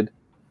protected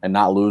and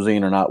not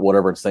losing or not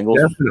whatever in singles.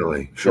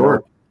 Definitely.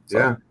 Sure.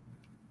 Yeah.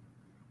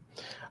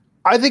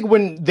 I think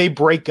when they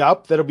break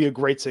up, that'll be a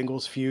great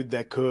singles feud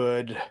that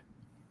could.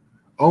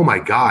 Oh my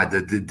God,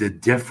 the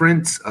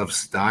difference of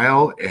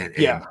style and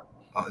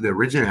the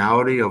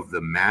originality of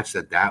the match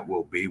that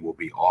will be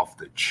off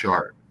the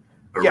chart.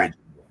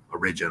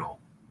 Original.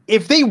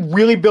 If they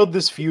really build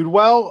this feud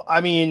well,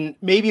 I mean,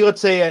 maybe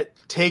let's say at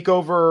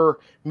TakeOver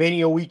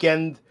Mania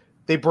weekend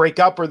they break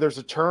up or there's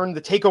a turn.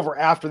 The TakeOver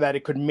after that,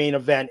 it could main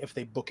event if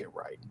they book it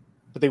right.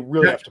 But they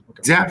really have to book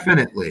it right.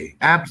 Definitely.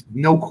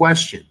 No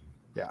question.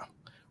 Yeah.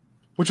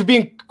 Which would be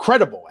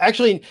incredible.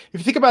 Actually, if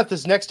you think about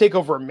this next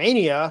TakeOver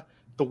Mania,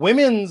 the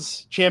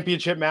women's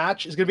championship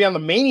match is going to be on the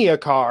Mania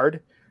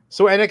card.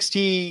 So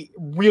NXT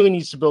really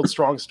needs to build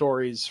strong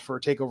stories for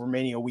TakeOver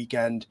Mania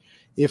weekend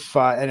if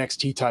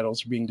NXT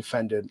titles are being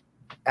defended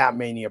at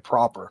Mania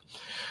proper.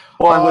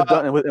 Well,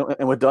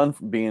 and with Dunn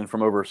being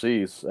from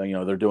overseas,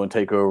 they're doing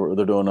TakeOver.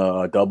 They're doing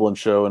a Dublin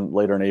show, and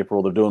later in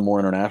April they're doing more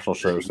international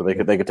shows. So they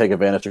could take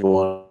advantage of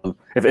going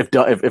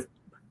if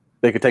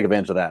they could take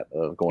advantage of that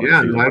going. Yeah,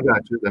 I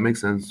got you. That makes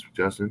sense,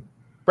 Justin.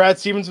 Brad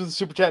Stevens with the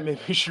super chat. Maybe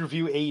we should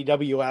review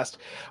AEW last.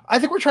 I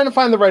think we're trying to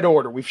find the right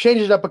order. We've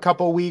changed it up a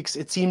couple of weeks.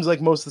 It seems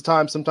like most of the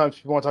time, sometimes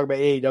people want to talk about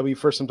AEW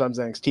first, sometimes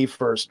NXT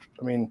first.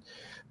 I mean,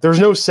 there's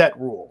no set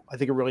rule. I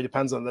think it really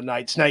depends on the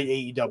night. Tonight,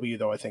 AEW,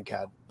 though, I think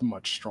had a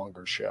much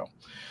stronger show.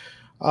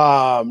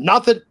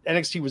 Not that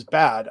NXT was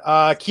bad.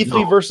 Keith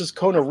Lee versus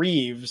Kona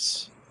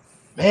Reeves.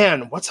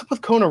 Man, what's up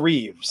with Kona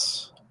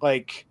Reeves?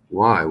 Like,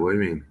 why? What do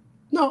you mean?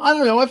 No, I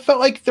don't know. I felt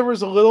like there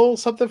was a little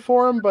something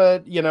for him,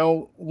 but,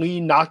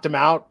 Lee knocked him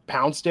out,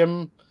 pounced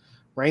him,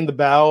 rang the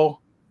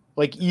bell,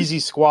 like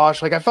easy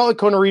squash. Like, I felt like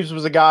Kona Reeves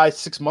was a guy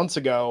 6 months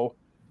ago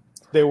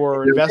they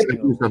were investing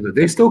in.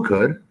 They still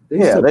could.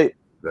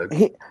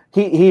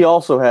 He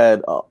also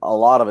had a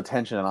lot of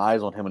attention and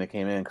eyes on him when he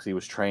came in because he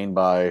was trained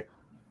by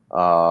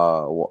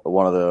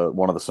one of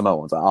the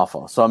Samoans,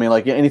 Alpha. So I mean,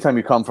 like anytime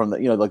you come from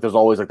like there's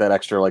always like that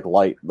extra like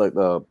light, like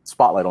the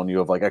spotlight on you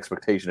of like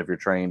expectation if you're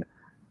trained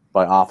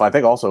by Alpha. I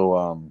think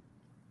also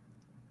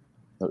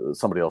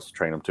somebody else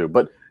trained him too.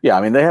 But yeah,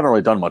 I mean they haven't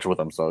really done much with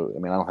him, so I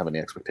mean I don't have any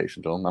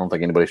expectation to him. I don't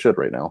think anybody should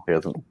right now. He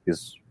hasn't.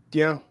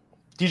 Yeah.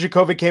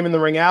 Dijakovic came in the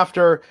ring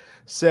after,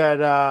 said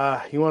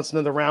he wants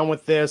another round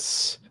with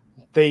this.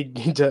 They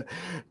need to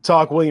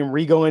talk William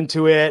Regal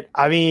into it.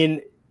 I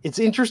mean, it's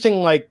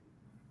interesting, like,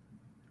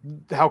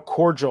 how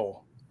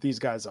cordial these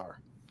guys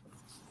are.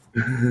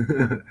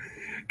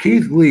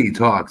 Keith Lee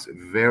talks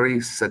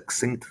very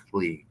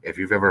succinctly, if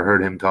you've ever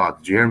heard him talk.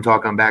 Did you hear him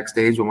talk on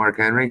Backstage with Mark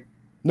Henry?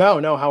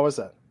 No. How was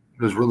that?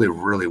 It was really,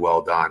 really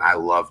well done. I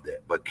loved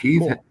it. But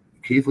Keith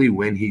Lee,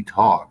 when he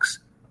talks,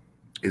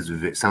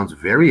 sounds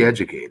very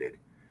educated.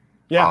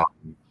 Yeah.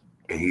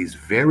 And he's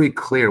very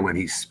clear when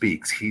he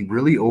speaks. He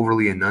really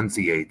overly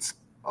enunciates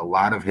a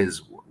lot of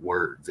his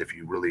words. If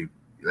you really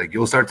like,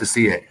 you'll start to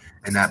see it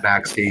in that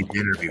backstage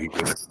interview he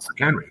did with Mark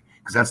Henry,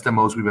 because that's the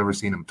most we've ever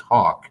seen him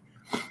talk,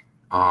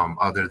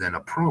 other than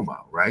a promo,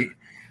 right?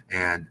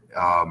 And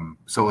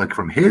so, like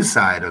from his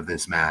side of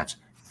this match,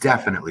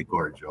 definitely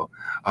cordial.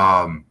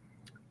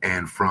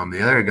 And from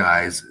the other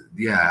guys,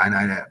 yeah, I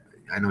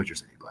know what you're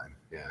saying, Glenn.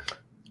 Yeah.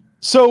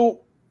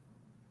 So,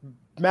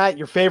 Matt,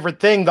 your favorite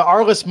thing, the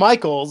Arliss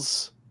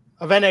Michaels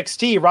of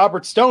NXT,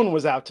 Robert Stone,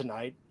 was out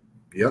tonight.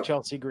 Yep.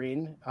 Chelsea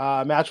Green,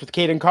 match with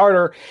Caden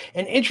Carter.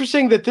 And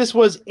interesting that this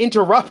was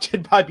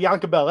interrupted by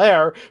Bianca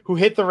Belair, who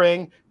hit the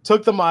ring,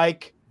 took the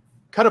mic,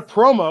 cut a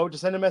promo to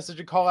send a message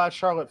to call out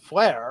Charlotte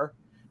Flair,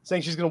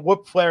 saying she's going to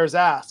whoop Flair's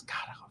ass. God,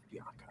 I love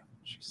Bianca.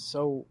 She's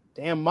so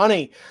damn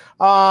money.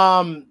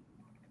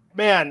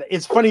 Man,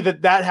 it's funny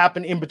that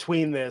happened in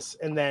between this,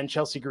 and then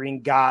Chelsea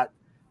Green got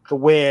the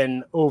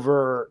win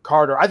over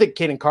Carter. I think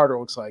Caden Carter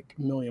looks like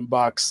 $1 million.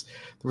 There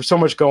was so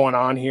much going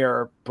on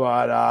here,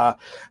 but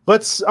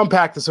let's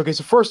unpack this. Okay,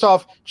 so first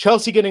off,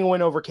 Chelsea getting a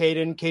win over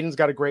Caden. Caden's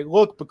got a great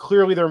look, but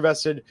clearly they're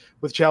invested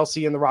with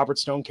Chelsea and the Robert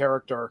Stone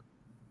character.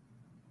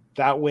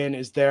 That win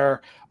is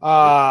there.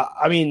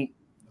 I mean,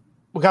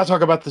 we got to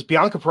talk about this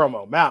Bianca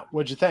promo. Matt,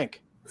 what'd you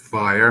think?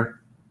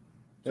 Fire.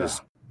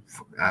 Just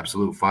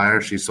absolute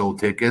fire. She sold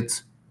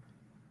tickets.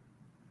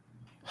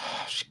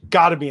 She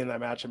got to be in that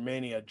match at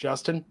Mania.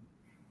 Justin?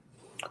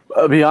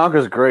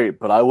 Bianca's great,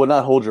 but I would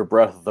not hold your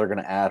breath if they're going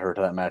to add her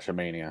to that match at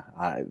Mania.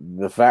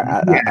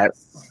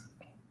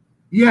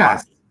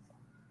 Yes.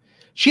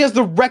 She has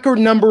the record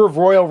number of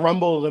Royal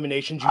Rumble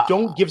eliminations. You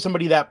don't give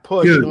somebody that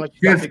push. Dude,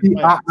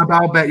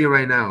 I'll bet you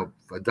right now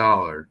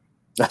 $1.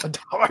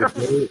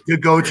 $1 to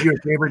go to your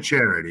favorite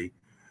charity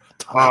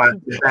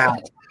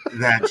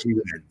that she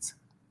wins.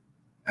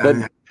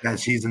 That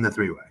she's in the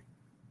three-way.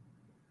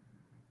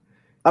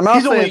 I'm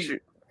not saying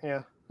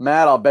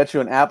Matt, I'll bet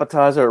you an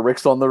appetizer at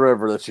Rick's on the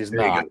River that she's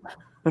not.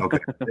 Okay,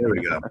 there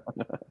we go.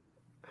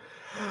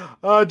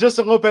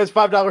 Justin Lopez,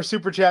 $5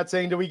 super chat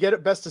saying, do we get a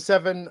best of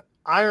 7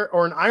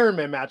 an Iron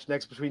Man match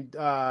next between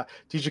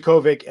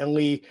Dijakovic and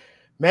Lee?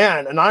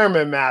 Man, an Iron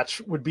Man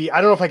match would be, I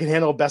don't know if I can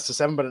handle a best of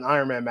 7, but an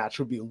Iron Man match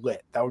would be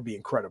lit. That would be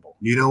incredible.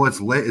 You know what's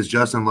lit is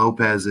Justin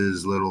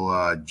Lopez's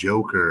little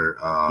Joker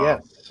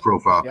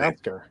profile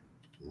picture.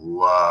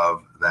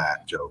 Love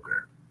that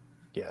Joker.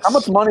 Yes. How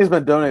much money has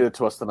been donated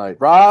to us tonight?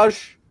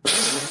 Raj?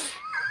 Here's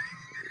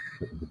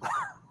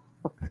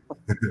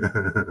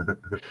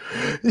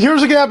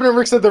what's gonna happen at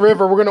Rick's at the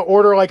River. We're gonna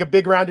order like a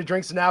big round of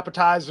drinks and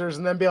appetizers,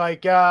 and then be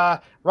like,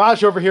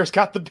 Raj over here's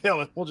got the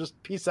bill, and we'll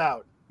just peace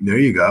out. There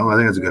you go. I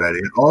think that's a good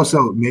idea.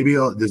 Also, maybe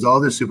does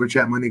all this super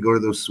chat money go to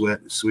those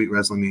Sweet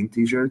Wrestling Inc.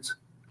 t-shirts?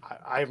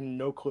 I have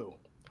no clue.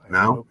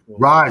 No?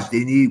 Raj,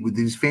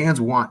 these fans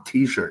want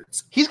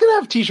t-shirts. He's gonna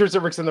have t-shirts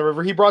at Rick's in the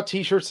River. He brought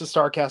t-shirts to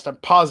StarCast. I'm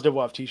positive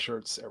we'll have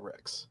t-shirts at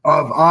Rick's.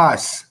 Of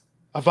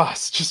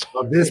us, just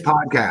of this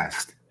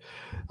podcast.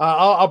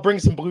 I'll bring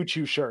some Blue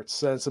Chew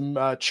shirts and some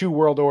Chew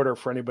World Order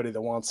for anybody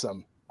that wants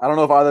some. I don't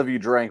know if either of you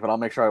drank, but I'll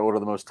make sure I order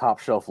the most top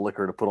shelf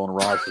liquor to put on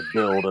Raj's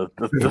bill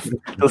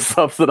to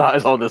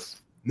subsidize all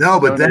this. No,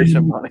 but then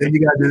you got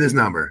to do this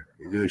number.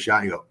 You do a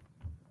shot, and you go,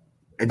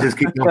 and just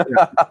keep going.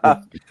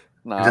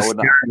 No, just I would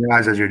not.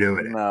 Realize as you're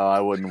doing it. No, I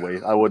wouldn't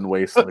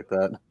waste like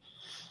that.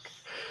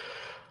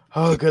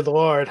 Oh, good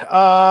Lord.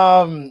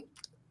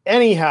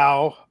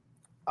 Anyhow,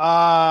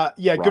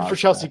 Yeah, good for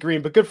Chelsea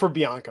Green, but good for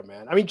Bianca,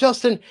 man. I mean,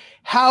 Justin,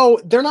 how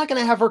they're not going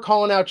to have her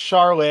calling out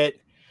Charlotte.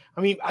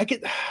 I mean,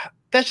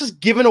 that's just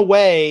given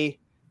away.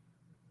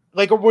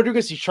 Like, what are we going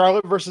to see?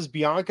 Charlotte versus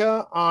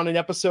Bianca on an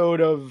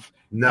episode of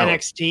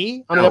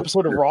NXT, on an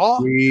episode of Raw?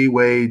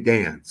 Three-way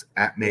dance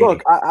at Mania.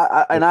 Look,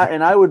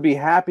 I would be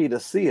happy to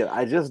see it.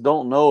 I just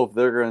don't know if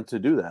they're going to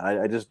do that.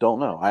 I just don't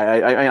know.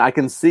 I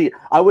can see.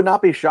 I would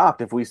not be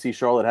shocked if we see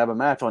Charlotte have a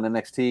match on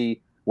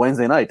NXT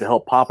Wednesday night to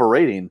help pop a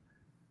rating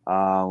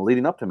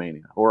leading up to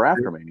Mania or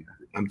after Mania.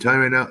 I'm telling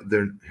you right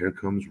now, here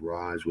comes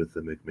Raj with the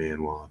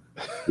McMahon walk.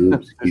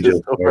 Oops, he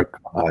just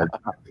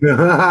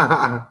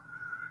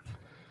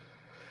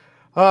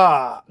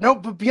no,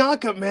 but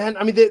Bianca, man,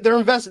 I mean, they're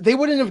invested. They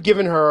wouldn't have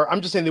given her,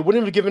 I'm just saying, they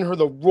wouldn't have given her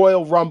the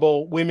Royal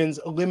Rumble women's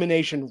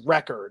elimination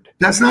record.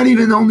 That's not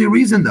even the only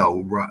reason,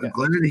 though,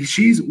 Glenn.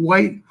 She's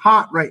white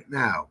hot right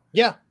now.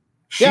 Yeah.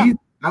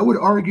 I would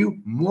argue,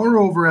 more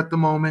over at the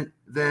moment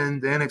than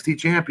the NXT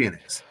champion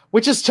is.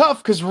 Which is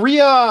tough because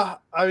Rhea,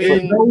 I mean,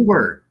 it's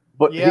over.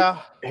 But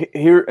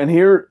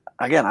here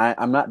again,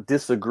 I'm not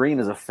disagreeing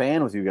as a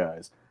fan with you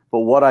guys, but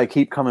what I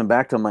keep coming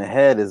back to in my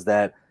head is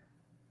that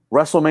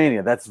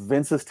WrestleMania, that's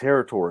Vince's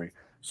territory.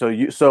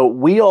 So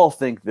we all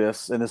think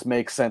this, and this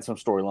makes sense from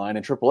storyline,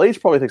 and Triple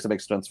H probably thinks it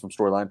makes sense from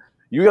storyline.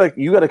 You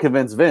got to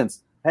convince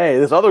Vince, hey,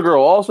 this other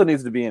girl also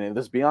needs to be in it.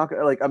 This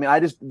Bianca,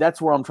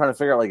 that's where I'm trying to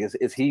figure out, like,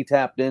 is he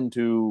tapped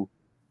into?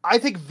 I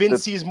think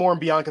Vince sees more in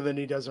Bianca than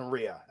he does in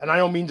Rhea, and I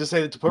don't mean to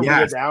say that to put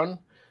Rhea down.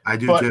 I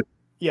do too.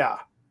 Yeah,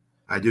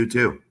 I do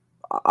too.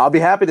 I'll be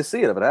happy to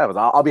see it if it happens.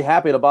 I'll be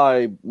happy to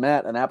buy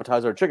Matt an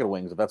appetizer of chicken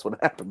wings if that's what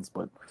happens.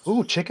 But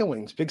chicken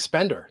wings, big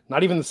spender.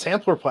 Not even the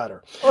sampler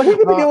platter. Well, he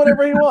can get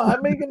whatever he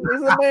wants. He's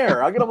the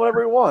mayor. I'll get him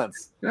whatever he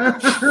wants.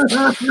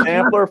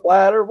 Sampler,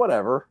 platter,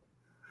 whatever.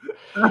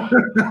 And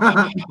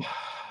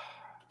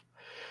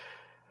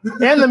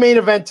the main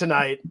event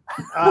tonight,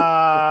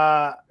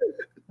 the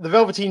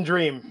Velveteen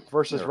Dream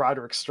versus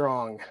Roderick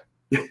Strong.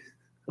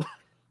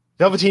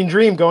 Velveteen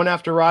Dream going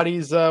after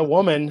Roddy's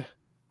woman.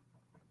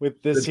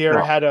 With this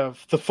here, had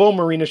the full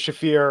Marina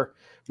Shafir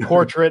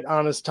portrait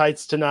on his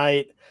tights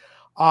tonight.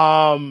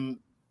 I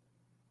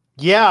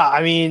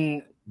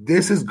mean,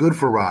 this is good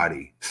for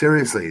Roddy.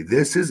 Seriously,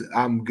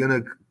 I'm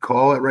gonna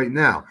call it right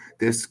now.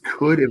 This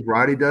could, if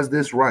Roddy does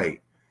this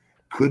right,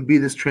 could be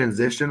this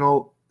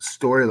transitional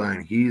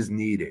storyline he's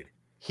needed.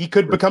 He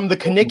could become the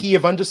Kaneki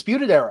of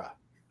Undisputed Era.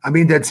 I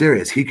mean, dead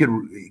serious. He could,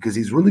 because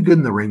he's really good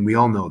in the ring. We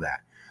all know that.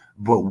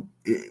 But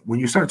when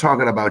you start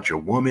talking about your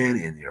woman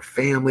and your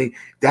family,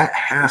 that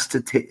has to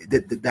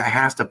that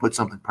has to put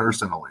something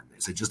personal in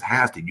this. It just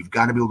has to. You've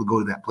got to be able to go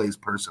to that place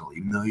personally,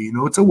 even though you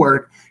know it's a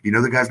work. You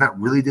know the guy's not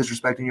really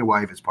disrespecting your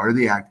wife. It's part of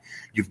the act.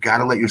 You've got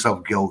to let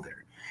yourself go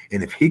there.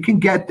 And if he can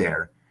get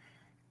there,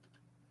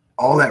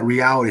 all that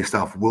reality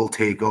stuff will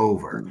take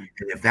over. And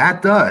if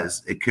that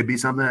does, it could be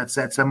something that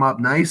sets him up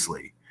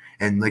nicely.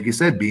 And like you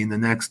said, being the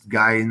next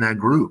guy in that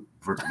group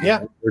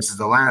versus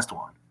the last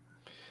one.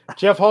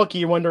 Jeff Hulke,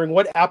 you're wondering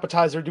what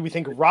appetizer do we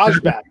think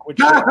Rajback would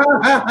show?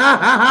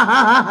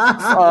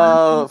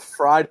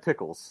 Fried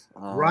pickles.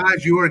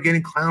 Raj, you are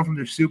getting clowned from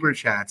the super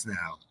chats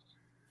now.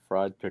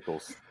 Fried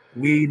pickles.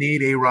 We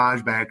need a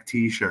Rajback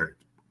T-shirt,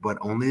 but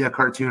only a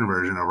cartoon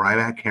version of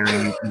Ryback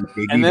carrying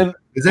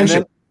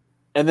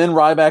and then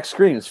Ryback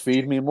screams,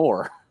 "Feed me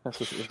more." And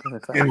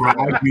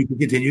Raj, you can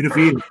continue to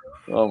feed him.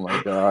 Oh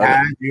my god!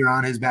 As you're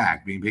on his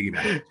back, being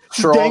piggybacked,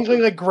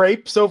 dangling like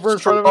grapes over in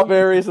front of him.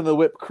 Strawberries and the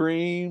whipped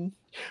cream.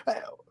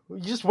 You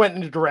just went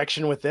in a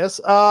direction with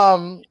this.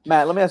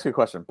 Matt, let me ask you a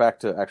question. Back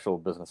to actual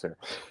business here.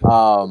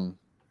 Do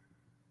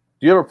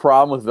you have a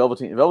problem with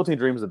Velveteen? Velveteen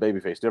Dream is a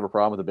babyface. Do you have a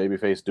problem with the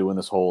babyface doing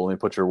this whole "let me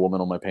put your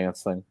woman on my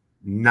pants" thing?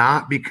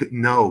 No.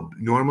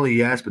 Normally,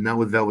 yes, but not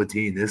with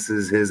Velveteen. This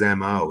is his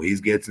MO. He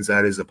gets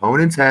inside his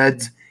opponent's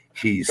heads.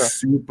 He's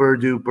super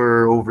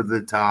duper over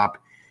the top.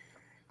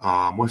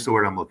 What's the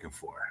word I'm looking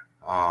for?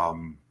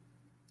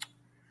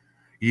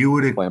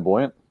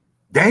 Flamboyant.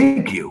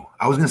 Thank you.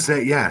 I was going to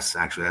say yes.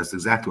 Actually, that's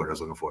exactly what I was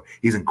looking for.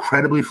 He's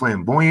incredibly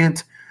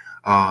flamboyant.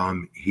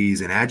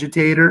 He's an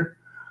agitator.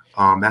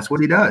 That's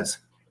what he does.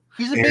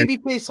 He's a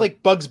babyface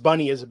like Bugs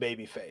Bunny is a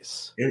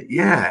babyface.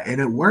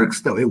 And it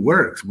works, though. It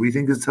works. We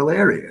think it's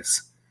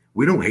hilarious.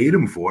 We don't hate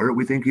him for it.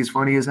 We think he's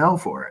funny as hell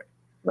for it.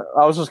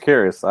 I was just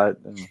curious.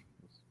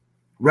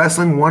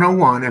 Wrestling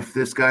 101, if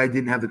this guy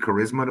didn't have the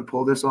charisma to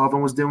pull this off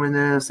and was doing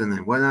this, and then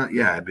whatnot,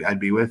 I'd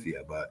be with you.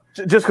 But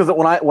just because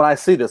when I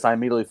see this, I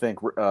immediately think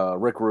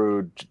Rick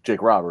Rude,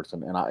 Jake Roberts,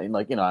 and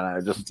I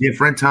just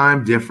different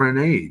time, different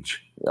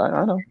age.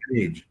 I know.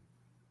 Age.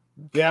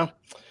 Yeah.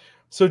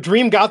 So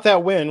Dream got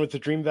that win with the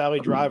Dream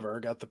Valley Driver,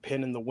 got the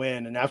pin and the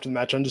win. And after the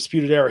match,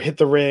 Undisputed Era hit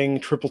the ring,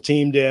 triple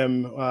teamed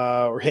him,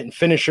 or hitting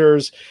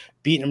finishers,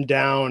 beating him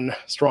down.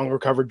 Strong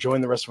recovered,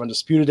 joined the rest of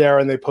Undisputed Era,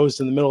 and they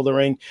posed in the middle of the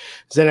ring.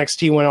 As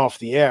NXT went off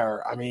the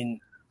air. I mean,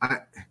 I'd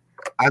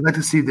like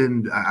to see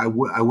them. I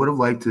would have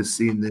liked to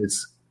see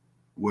this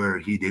where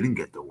he didn't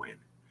get the win.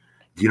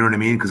 Do you know what I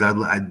mean? Because I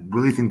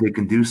really think they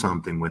can do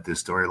something with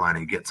this storyline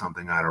and get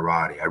something out of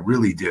Roddy. I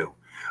really do.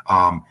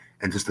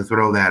 And just to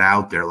throw that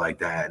out there like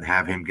that and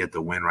have him get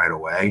the win right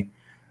away,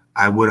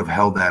 I would have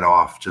held that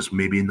off just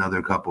maybe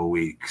another couple of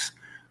weeks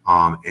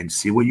and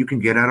see what you can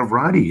get out of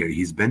Roddy here.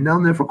 He's been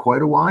down there for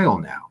quite a while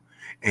now.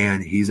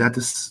 And he's at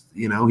this,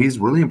 he's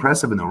really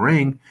impressive in the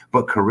ring,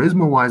 but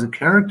charisma-wise and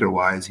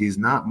character-wise, he's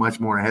not much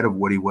more ahead of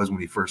what he was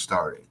when he first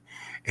started.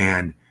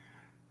 And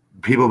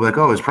people be like,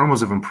 oh, his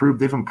promos have improved.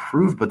 They've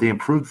improved, but they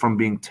improved from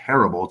being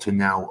terrible to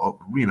now,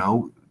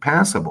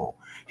 passable.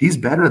 He's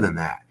better than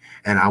that.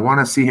 And I want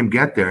to see him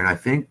get there. And I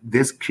think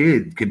this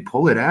kid can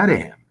pull it out of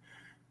him.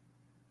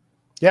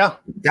 Yeah.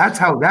 That's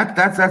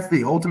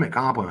the ultimate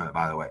compliment,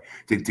 by the way,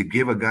 to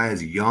give a guy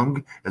as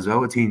young as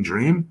Velveteen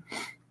Dream,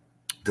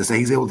 to say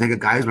he's able to take a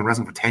guy who's been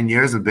wrestling for 10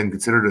 years and been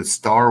considered a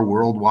star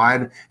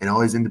worldwide in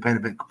all these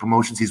independent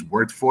promotions he's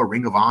worked for,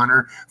 Ring of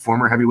Honor,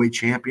 former heavyweight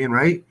champion,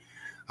 right?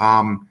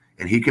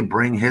 And he can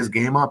bring his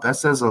game up.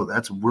 That's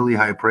really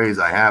high praise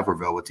I have for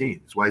Velveteen.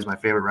 That's why he's my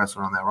favorite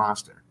wrestler on that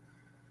roster.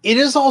 It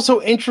is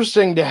also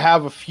interesting to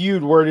have a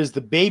feud where it is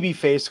the baby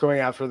face going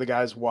after the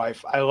guy's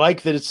wife. I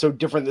like that it's so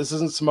different. This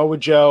isn't Samoa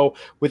Joe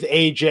with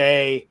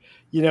AJ.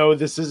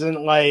 This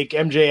isn't like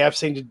MJF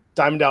saying to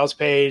Diamond Dallas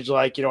Page,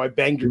 like, I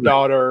banged your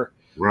daughter.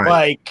 Right.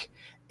 Like,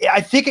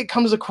 I think it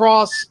comes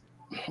across,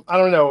 I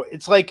don't know.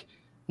 It's like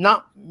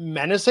not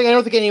menacing. I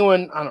don't think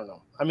anyone, I don't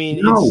know. I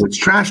mean, it's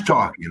trash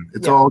talking.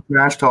 It's all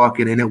trash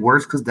talking, and it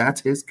works because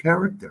that's his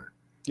character.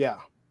 Yeah.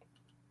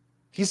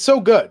 He's so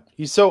good.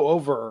 He's so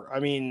over. I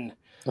mean,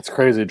 that's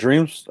crazy.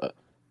 Dream's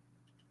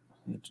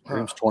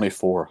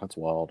 24. That's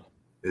wild.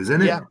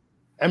 Isn't it? Yeah.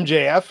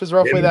 MJF is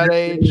roughly that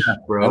age.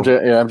 Bro.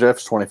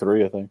 MJF's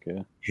 23, I think.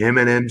 Yeah. Him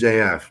and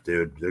MJF,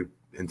 dude, they're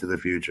into the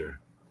future.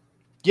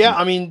 Yeah,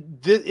 I mean,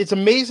 it's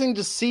amazing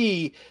to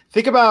see.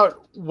 Think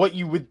about what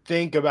you would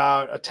think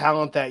about a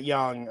talent that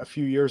young a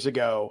few years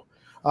ago.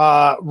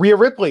 Rhea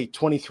Ripley,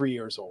 23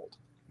 years old.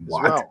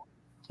 What? Well.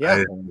 Yeah. I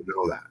didn't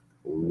know that.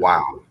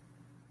 Wow.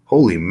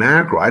 Holy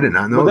mackerel. I did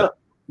not know that.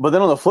 But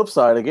then on the flip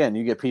side, again,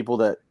 you get people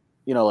that,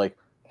 like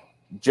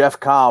Jeff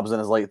Cobb's in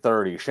his late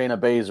 30s, Shayna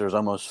Baszler's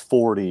almost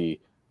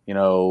 40,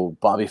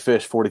 Bobby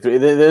Fish, 43.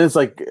 It's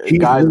like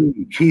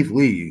Keith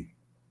Lee.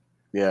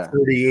 Yeah.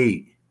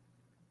 38.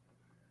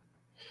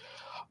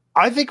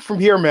 I think from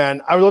here,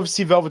 man, I would love to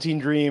see Velveteen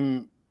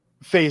Dream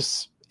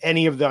face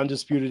any of the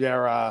Undisputed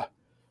Era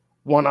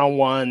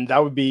one-on-one.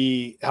 That would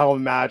be a hell of a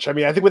match. I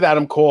mean, I think with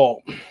Adam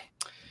Cole,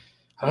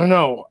 I don't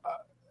know.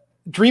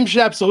 Dream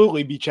should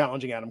absolutely be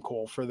challenging Adam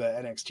Cole for the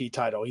NXT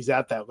title. He's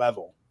at that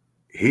level.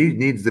 He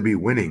needs to be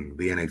winning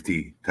the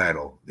NXT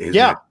title.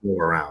 Yeah.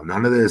 Around.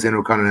 None of this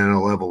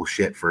Intercontinental level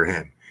shit for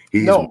him.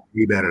 He's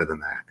be better than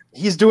that.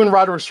 He's doing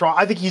Roderick Strong.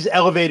 I think he's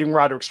elevating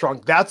Roderick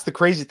Strong. That's the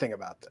crazy thing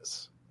about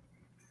this.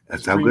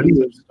 That's how good he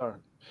is.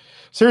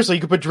 Seriously,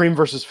 you could put Dream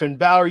versus Finn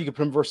Balor. You could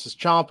put him versus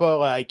Ciampa.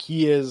 Like,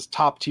 he is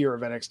top tier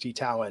of NXT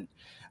talent.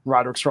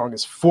 Roderick Strong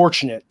is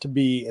fortunate to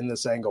be in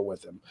this angle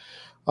with him.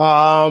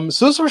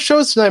 So those are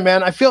shows tonight,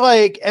 man. I feel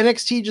like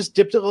NXT just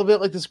dipped a little bit,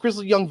 like this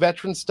grizzled young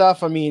veteran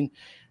stuff. I mean,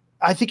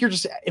 I think you're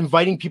just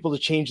inviting people to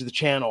change the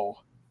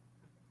channel.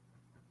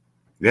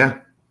 Yeah.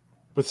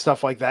 With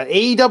stuff like that.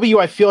 AEW,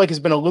 I feel like, has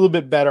been a little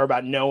bit better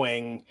about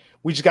knowing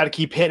we just got to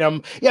keep hitting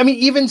them. Yeah, I mean,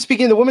 even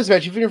speaking of the women's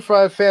match, even if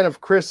you're a fan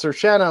of Chris or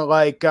Shanna,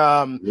 like,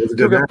 we're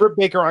going to Britt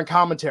Baker on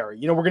commentary.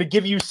 We're going to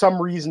give you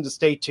some reason to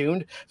stay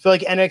tuned. I feel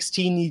like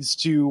NXT needs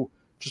to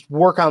just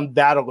work on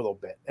that a little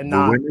bit. And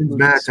not women's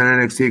match on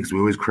NXT, because we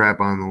always crap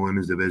on the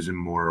women's division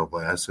more or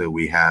less. So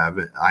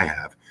I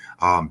have.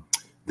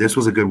 This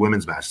was a good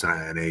women's match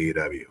tonight at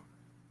AEW.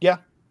 Yeah.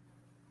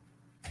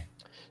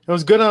 It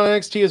was good on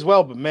NXT as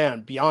well, but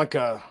man,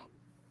 Bianca,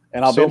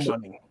 and I'll be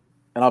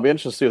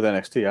interested to see with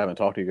NXT. I haven't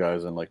talked to you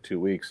guys in like 2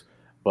 weeks,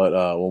 but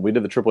when we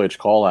did the Triple H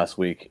call last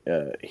week,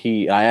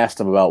 I asked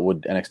him about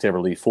would NXT ever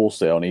leave Full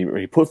Sail, and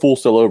he put Full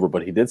Sail over,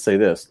 but he did say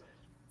this: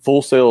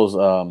 Full Sail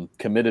is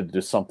committed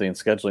to something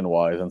scheduling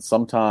wise, and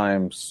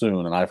sometime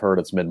soon, and I've heard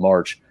it's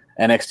mid-March,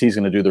 NXT is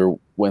going to do their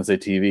Wednesday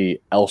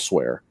TV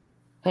elsewhere,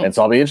 and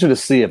so I'll be interested to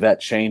see if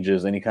that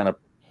changes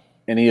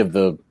any of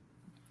the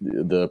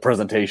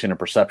presentation and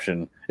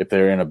perception if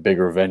they're in a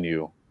bigger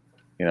venue,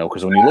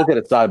 because when you look at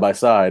it side by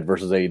side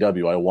versus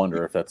AEW, I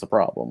wonder if that's a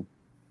problem.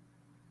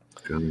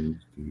 Good.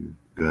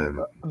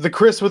 The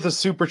Chris with a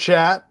super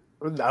chat,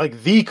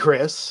 like the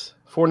Chris,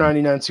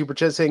 $4.99 super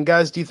chat, saying,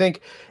 guys, do you think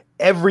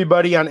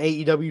everybody on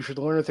AEW should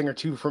learn a thing or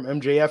two from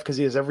MJF because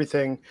he has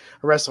everything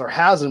a wrestler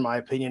has, in my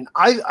opinion?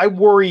 I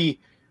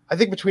worry, I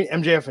think between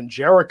MJF and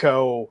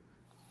Jericho,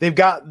 they've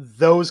got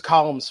those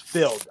columns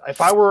filled. If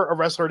I were a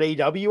wrestler at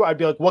AEW, I'd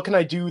be like, what can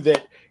I do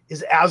that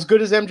is as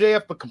good as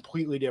MJF but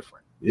completely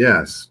different?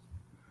 Yes.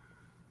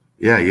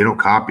 Yeah, you don't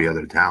copy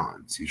other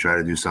talents. You try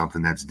to do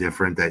something that's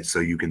different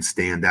so you can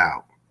stand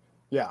out.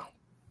 Yeah.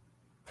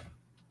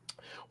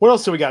 What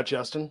else do we got,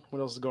 Justin? What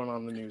else is going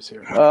on in the news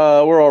here?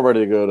 We're all ready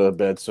to go to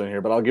bed soon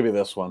here, but I'll give you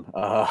this one.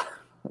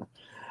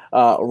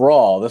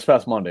 Raw, this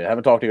past Monday. I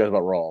haven't talked to you guys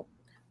about Raw.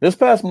 This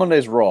past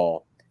Monday's Raw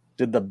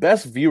did the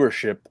best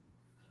viewership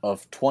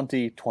of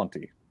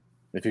 2020.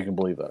 if you can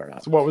believe that or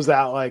not. So what was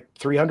that, like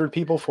 300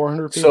 people,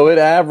 400 people? So it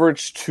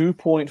averaged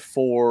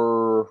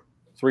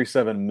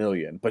 2.437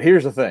 million. But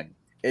here's the thing.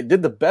 It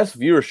did the best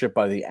viewership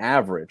by the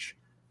average,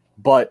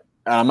 but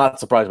I'm not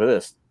surprised by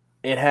this.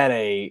 It had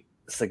a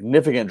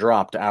significant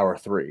drop to hour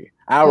 3.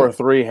 Hour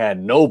 3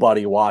 had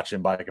nobody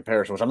watching by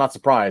comparison, which I'm not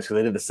surprised because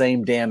they did the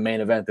same damn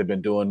main event they've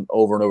been doing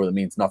over and over that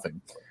means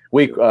nothing.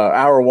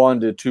 Hour 1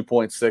 did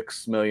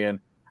 2.6 million,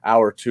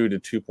 hour 2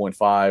 did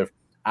 2.5,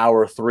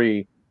 hour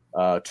 3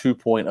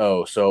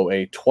 2.0. So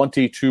a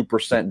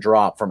 22%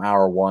 drop from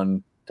hour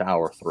 1 to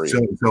hour 3.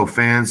 So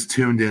fans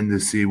tuned in to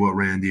see what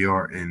Randy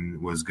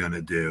Orton was going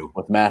to do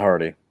with Matt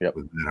Hardy. Yep.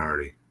 With Matt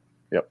Hardy.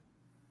 Yep.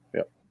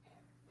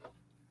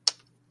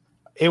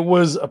 It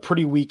was a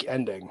pretty weak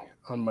ending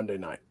on Monday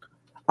night.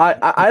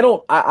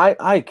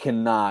 I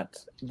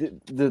cannot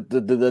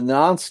the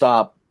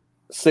nonstop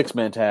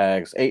 6-man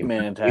tags,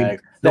 8-man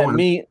tags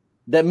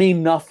that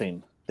mean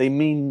nothing. They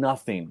mean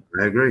nothing.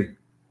 I agree.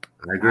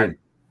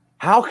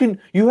 How can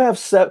you have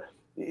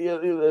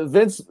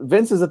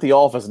Vince is at the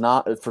office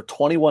not for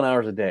 21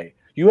 hours a day.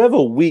 You have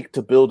a week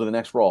to build to the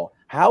next Raw.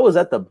 How is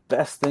that the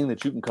best thing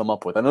that you can come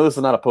up with? I know this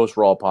is not a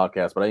post-Raw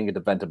podcast, but I didn't get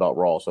to vent about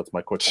Raw, so that's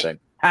my quick thing.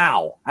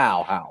 How?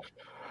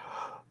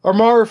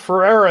 Armar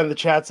Ferreira in the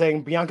chat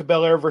saying Bianca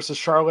Belair versus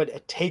Charlotte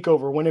at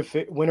TakeOver.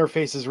 Winner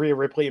faces Rhea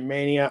Ripley at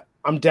Mania.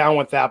 I'm down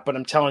with that, but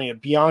I'm telling you,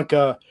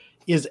 Bianca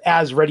is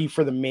as ready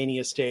for the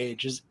Mania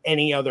stage as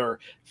any other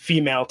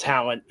female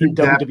talent in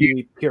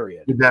WWE,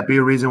 period. Would that be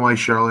a reason why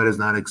Charlotte has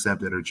not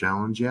accepted her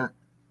challenge yet?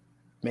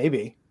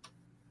 Maybe.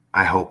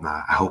 I hope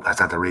not. I hope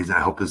that's not the reason. I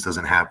hope this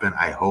doesn't happen.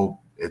 I hope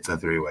it's a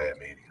 3-way at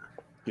Mania.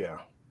 Yeah.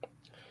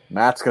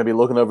 Matt's going to be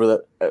looking over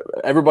that.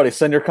 Everybody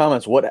send your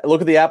comments.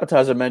 Look at the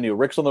appetizer menu.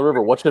 Rick's on the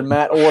River. What should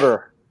Matt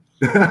order?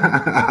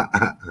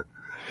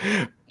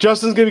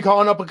 Justin's going to be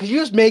calling up. Could you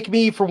just make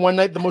me for one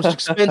night the most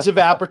expensive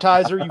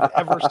appetizer you've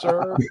ever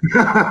served?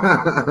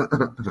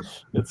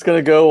 It's going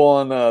to go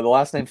on the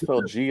last name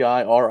spelled Giri.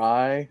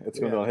 It's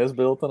going to be on his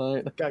bill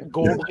tonight. Got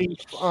gold leaf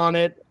on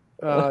it.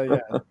 Yeah.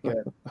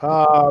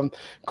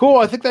 Cool.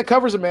 I think that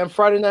covers it, man.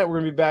 Friday night, we're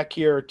going to be back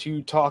here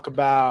to talk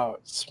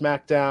about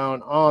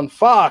SmackDown on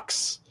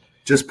Fox.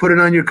 Just put it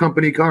on your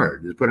company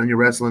card. Just put it on your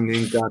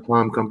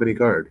WrestlingInc.com company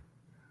card.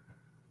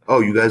 Oh,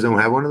 you guys don't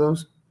have one of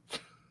those?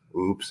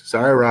 Oops.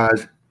 Sorry,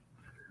 Raj.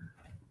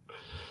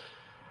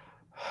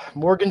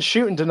 Morgan's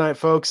shooting tonight,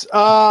 folks.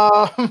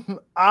 I'm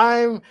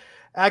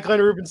at Glenn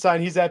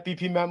Rubenstein. He's at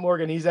BP Matt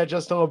Morgan. He's at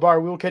Justin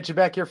LaBar. We will catch you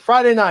back here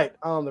Friday night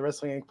on the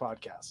Wrestling Inc.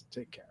 podcast.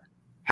 Take care.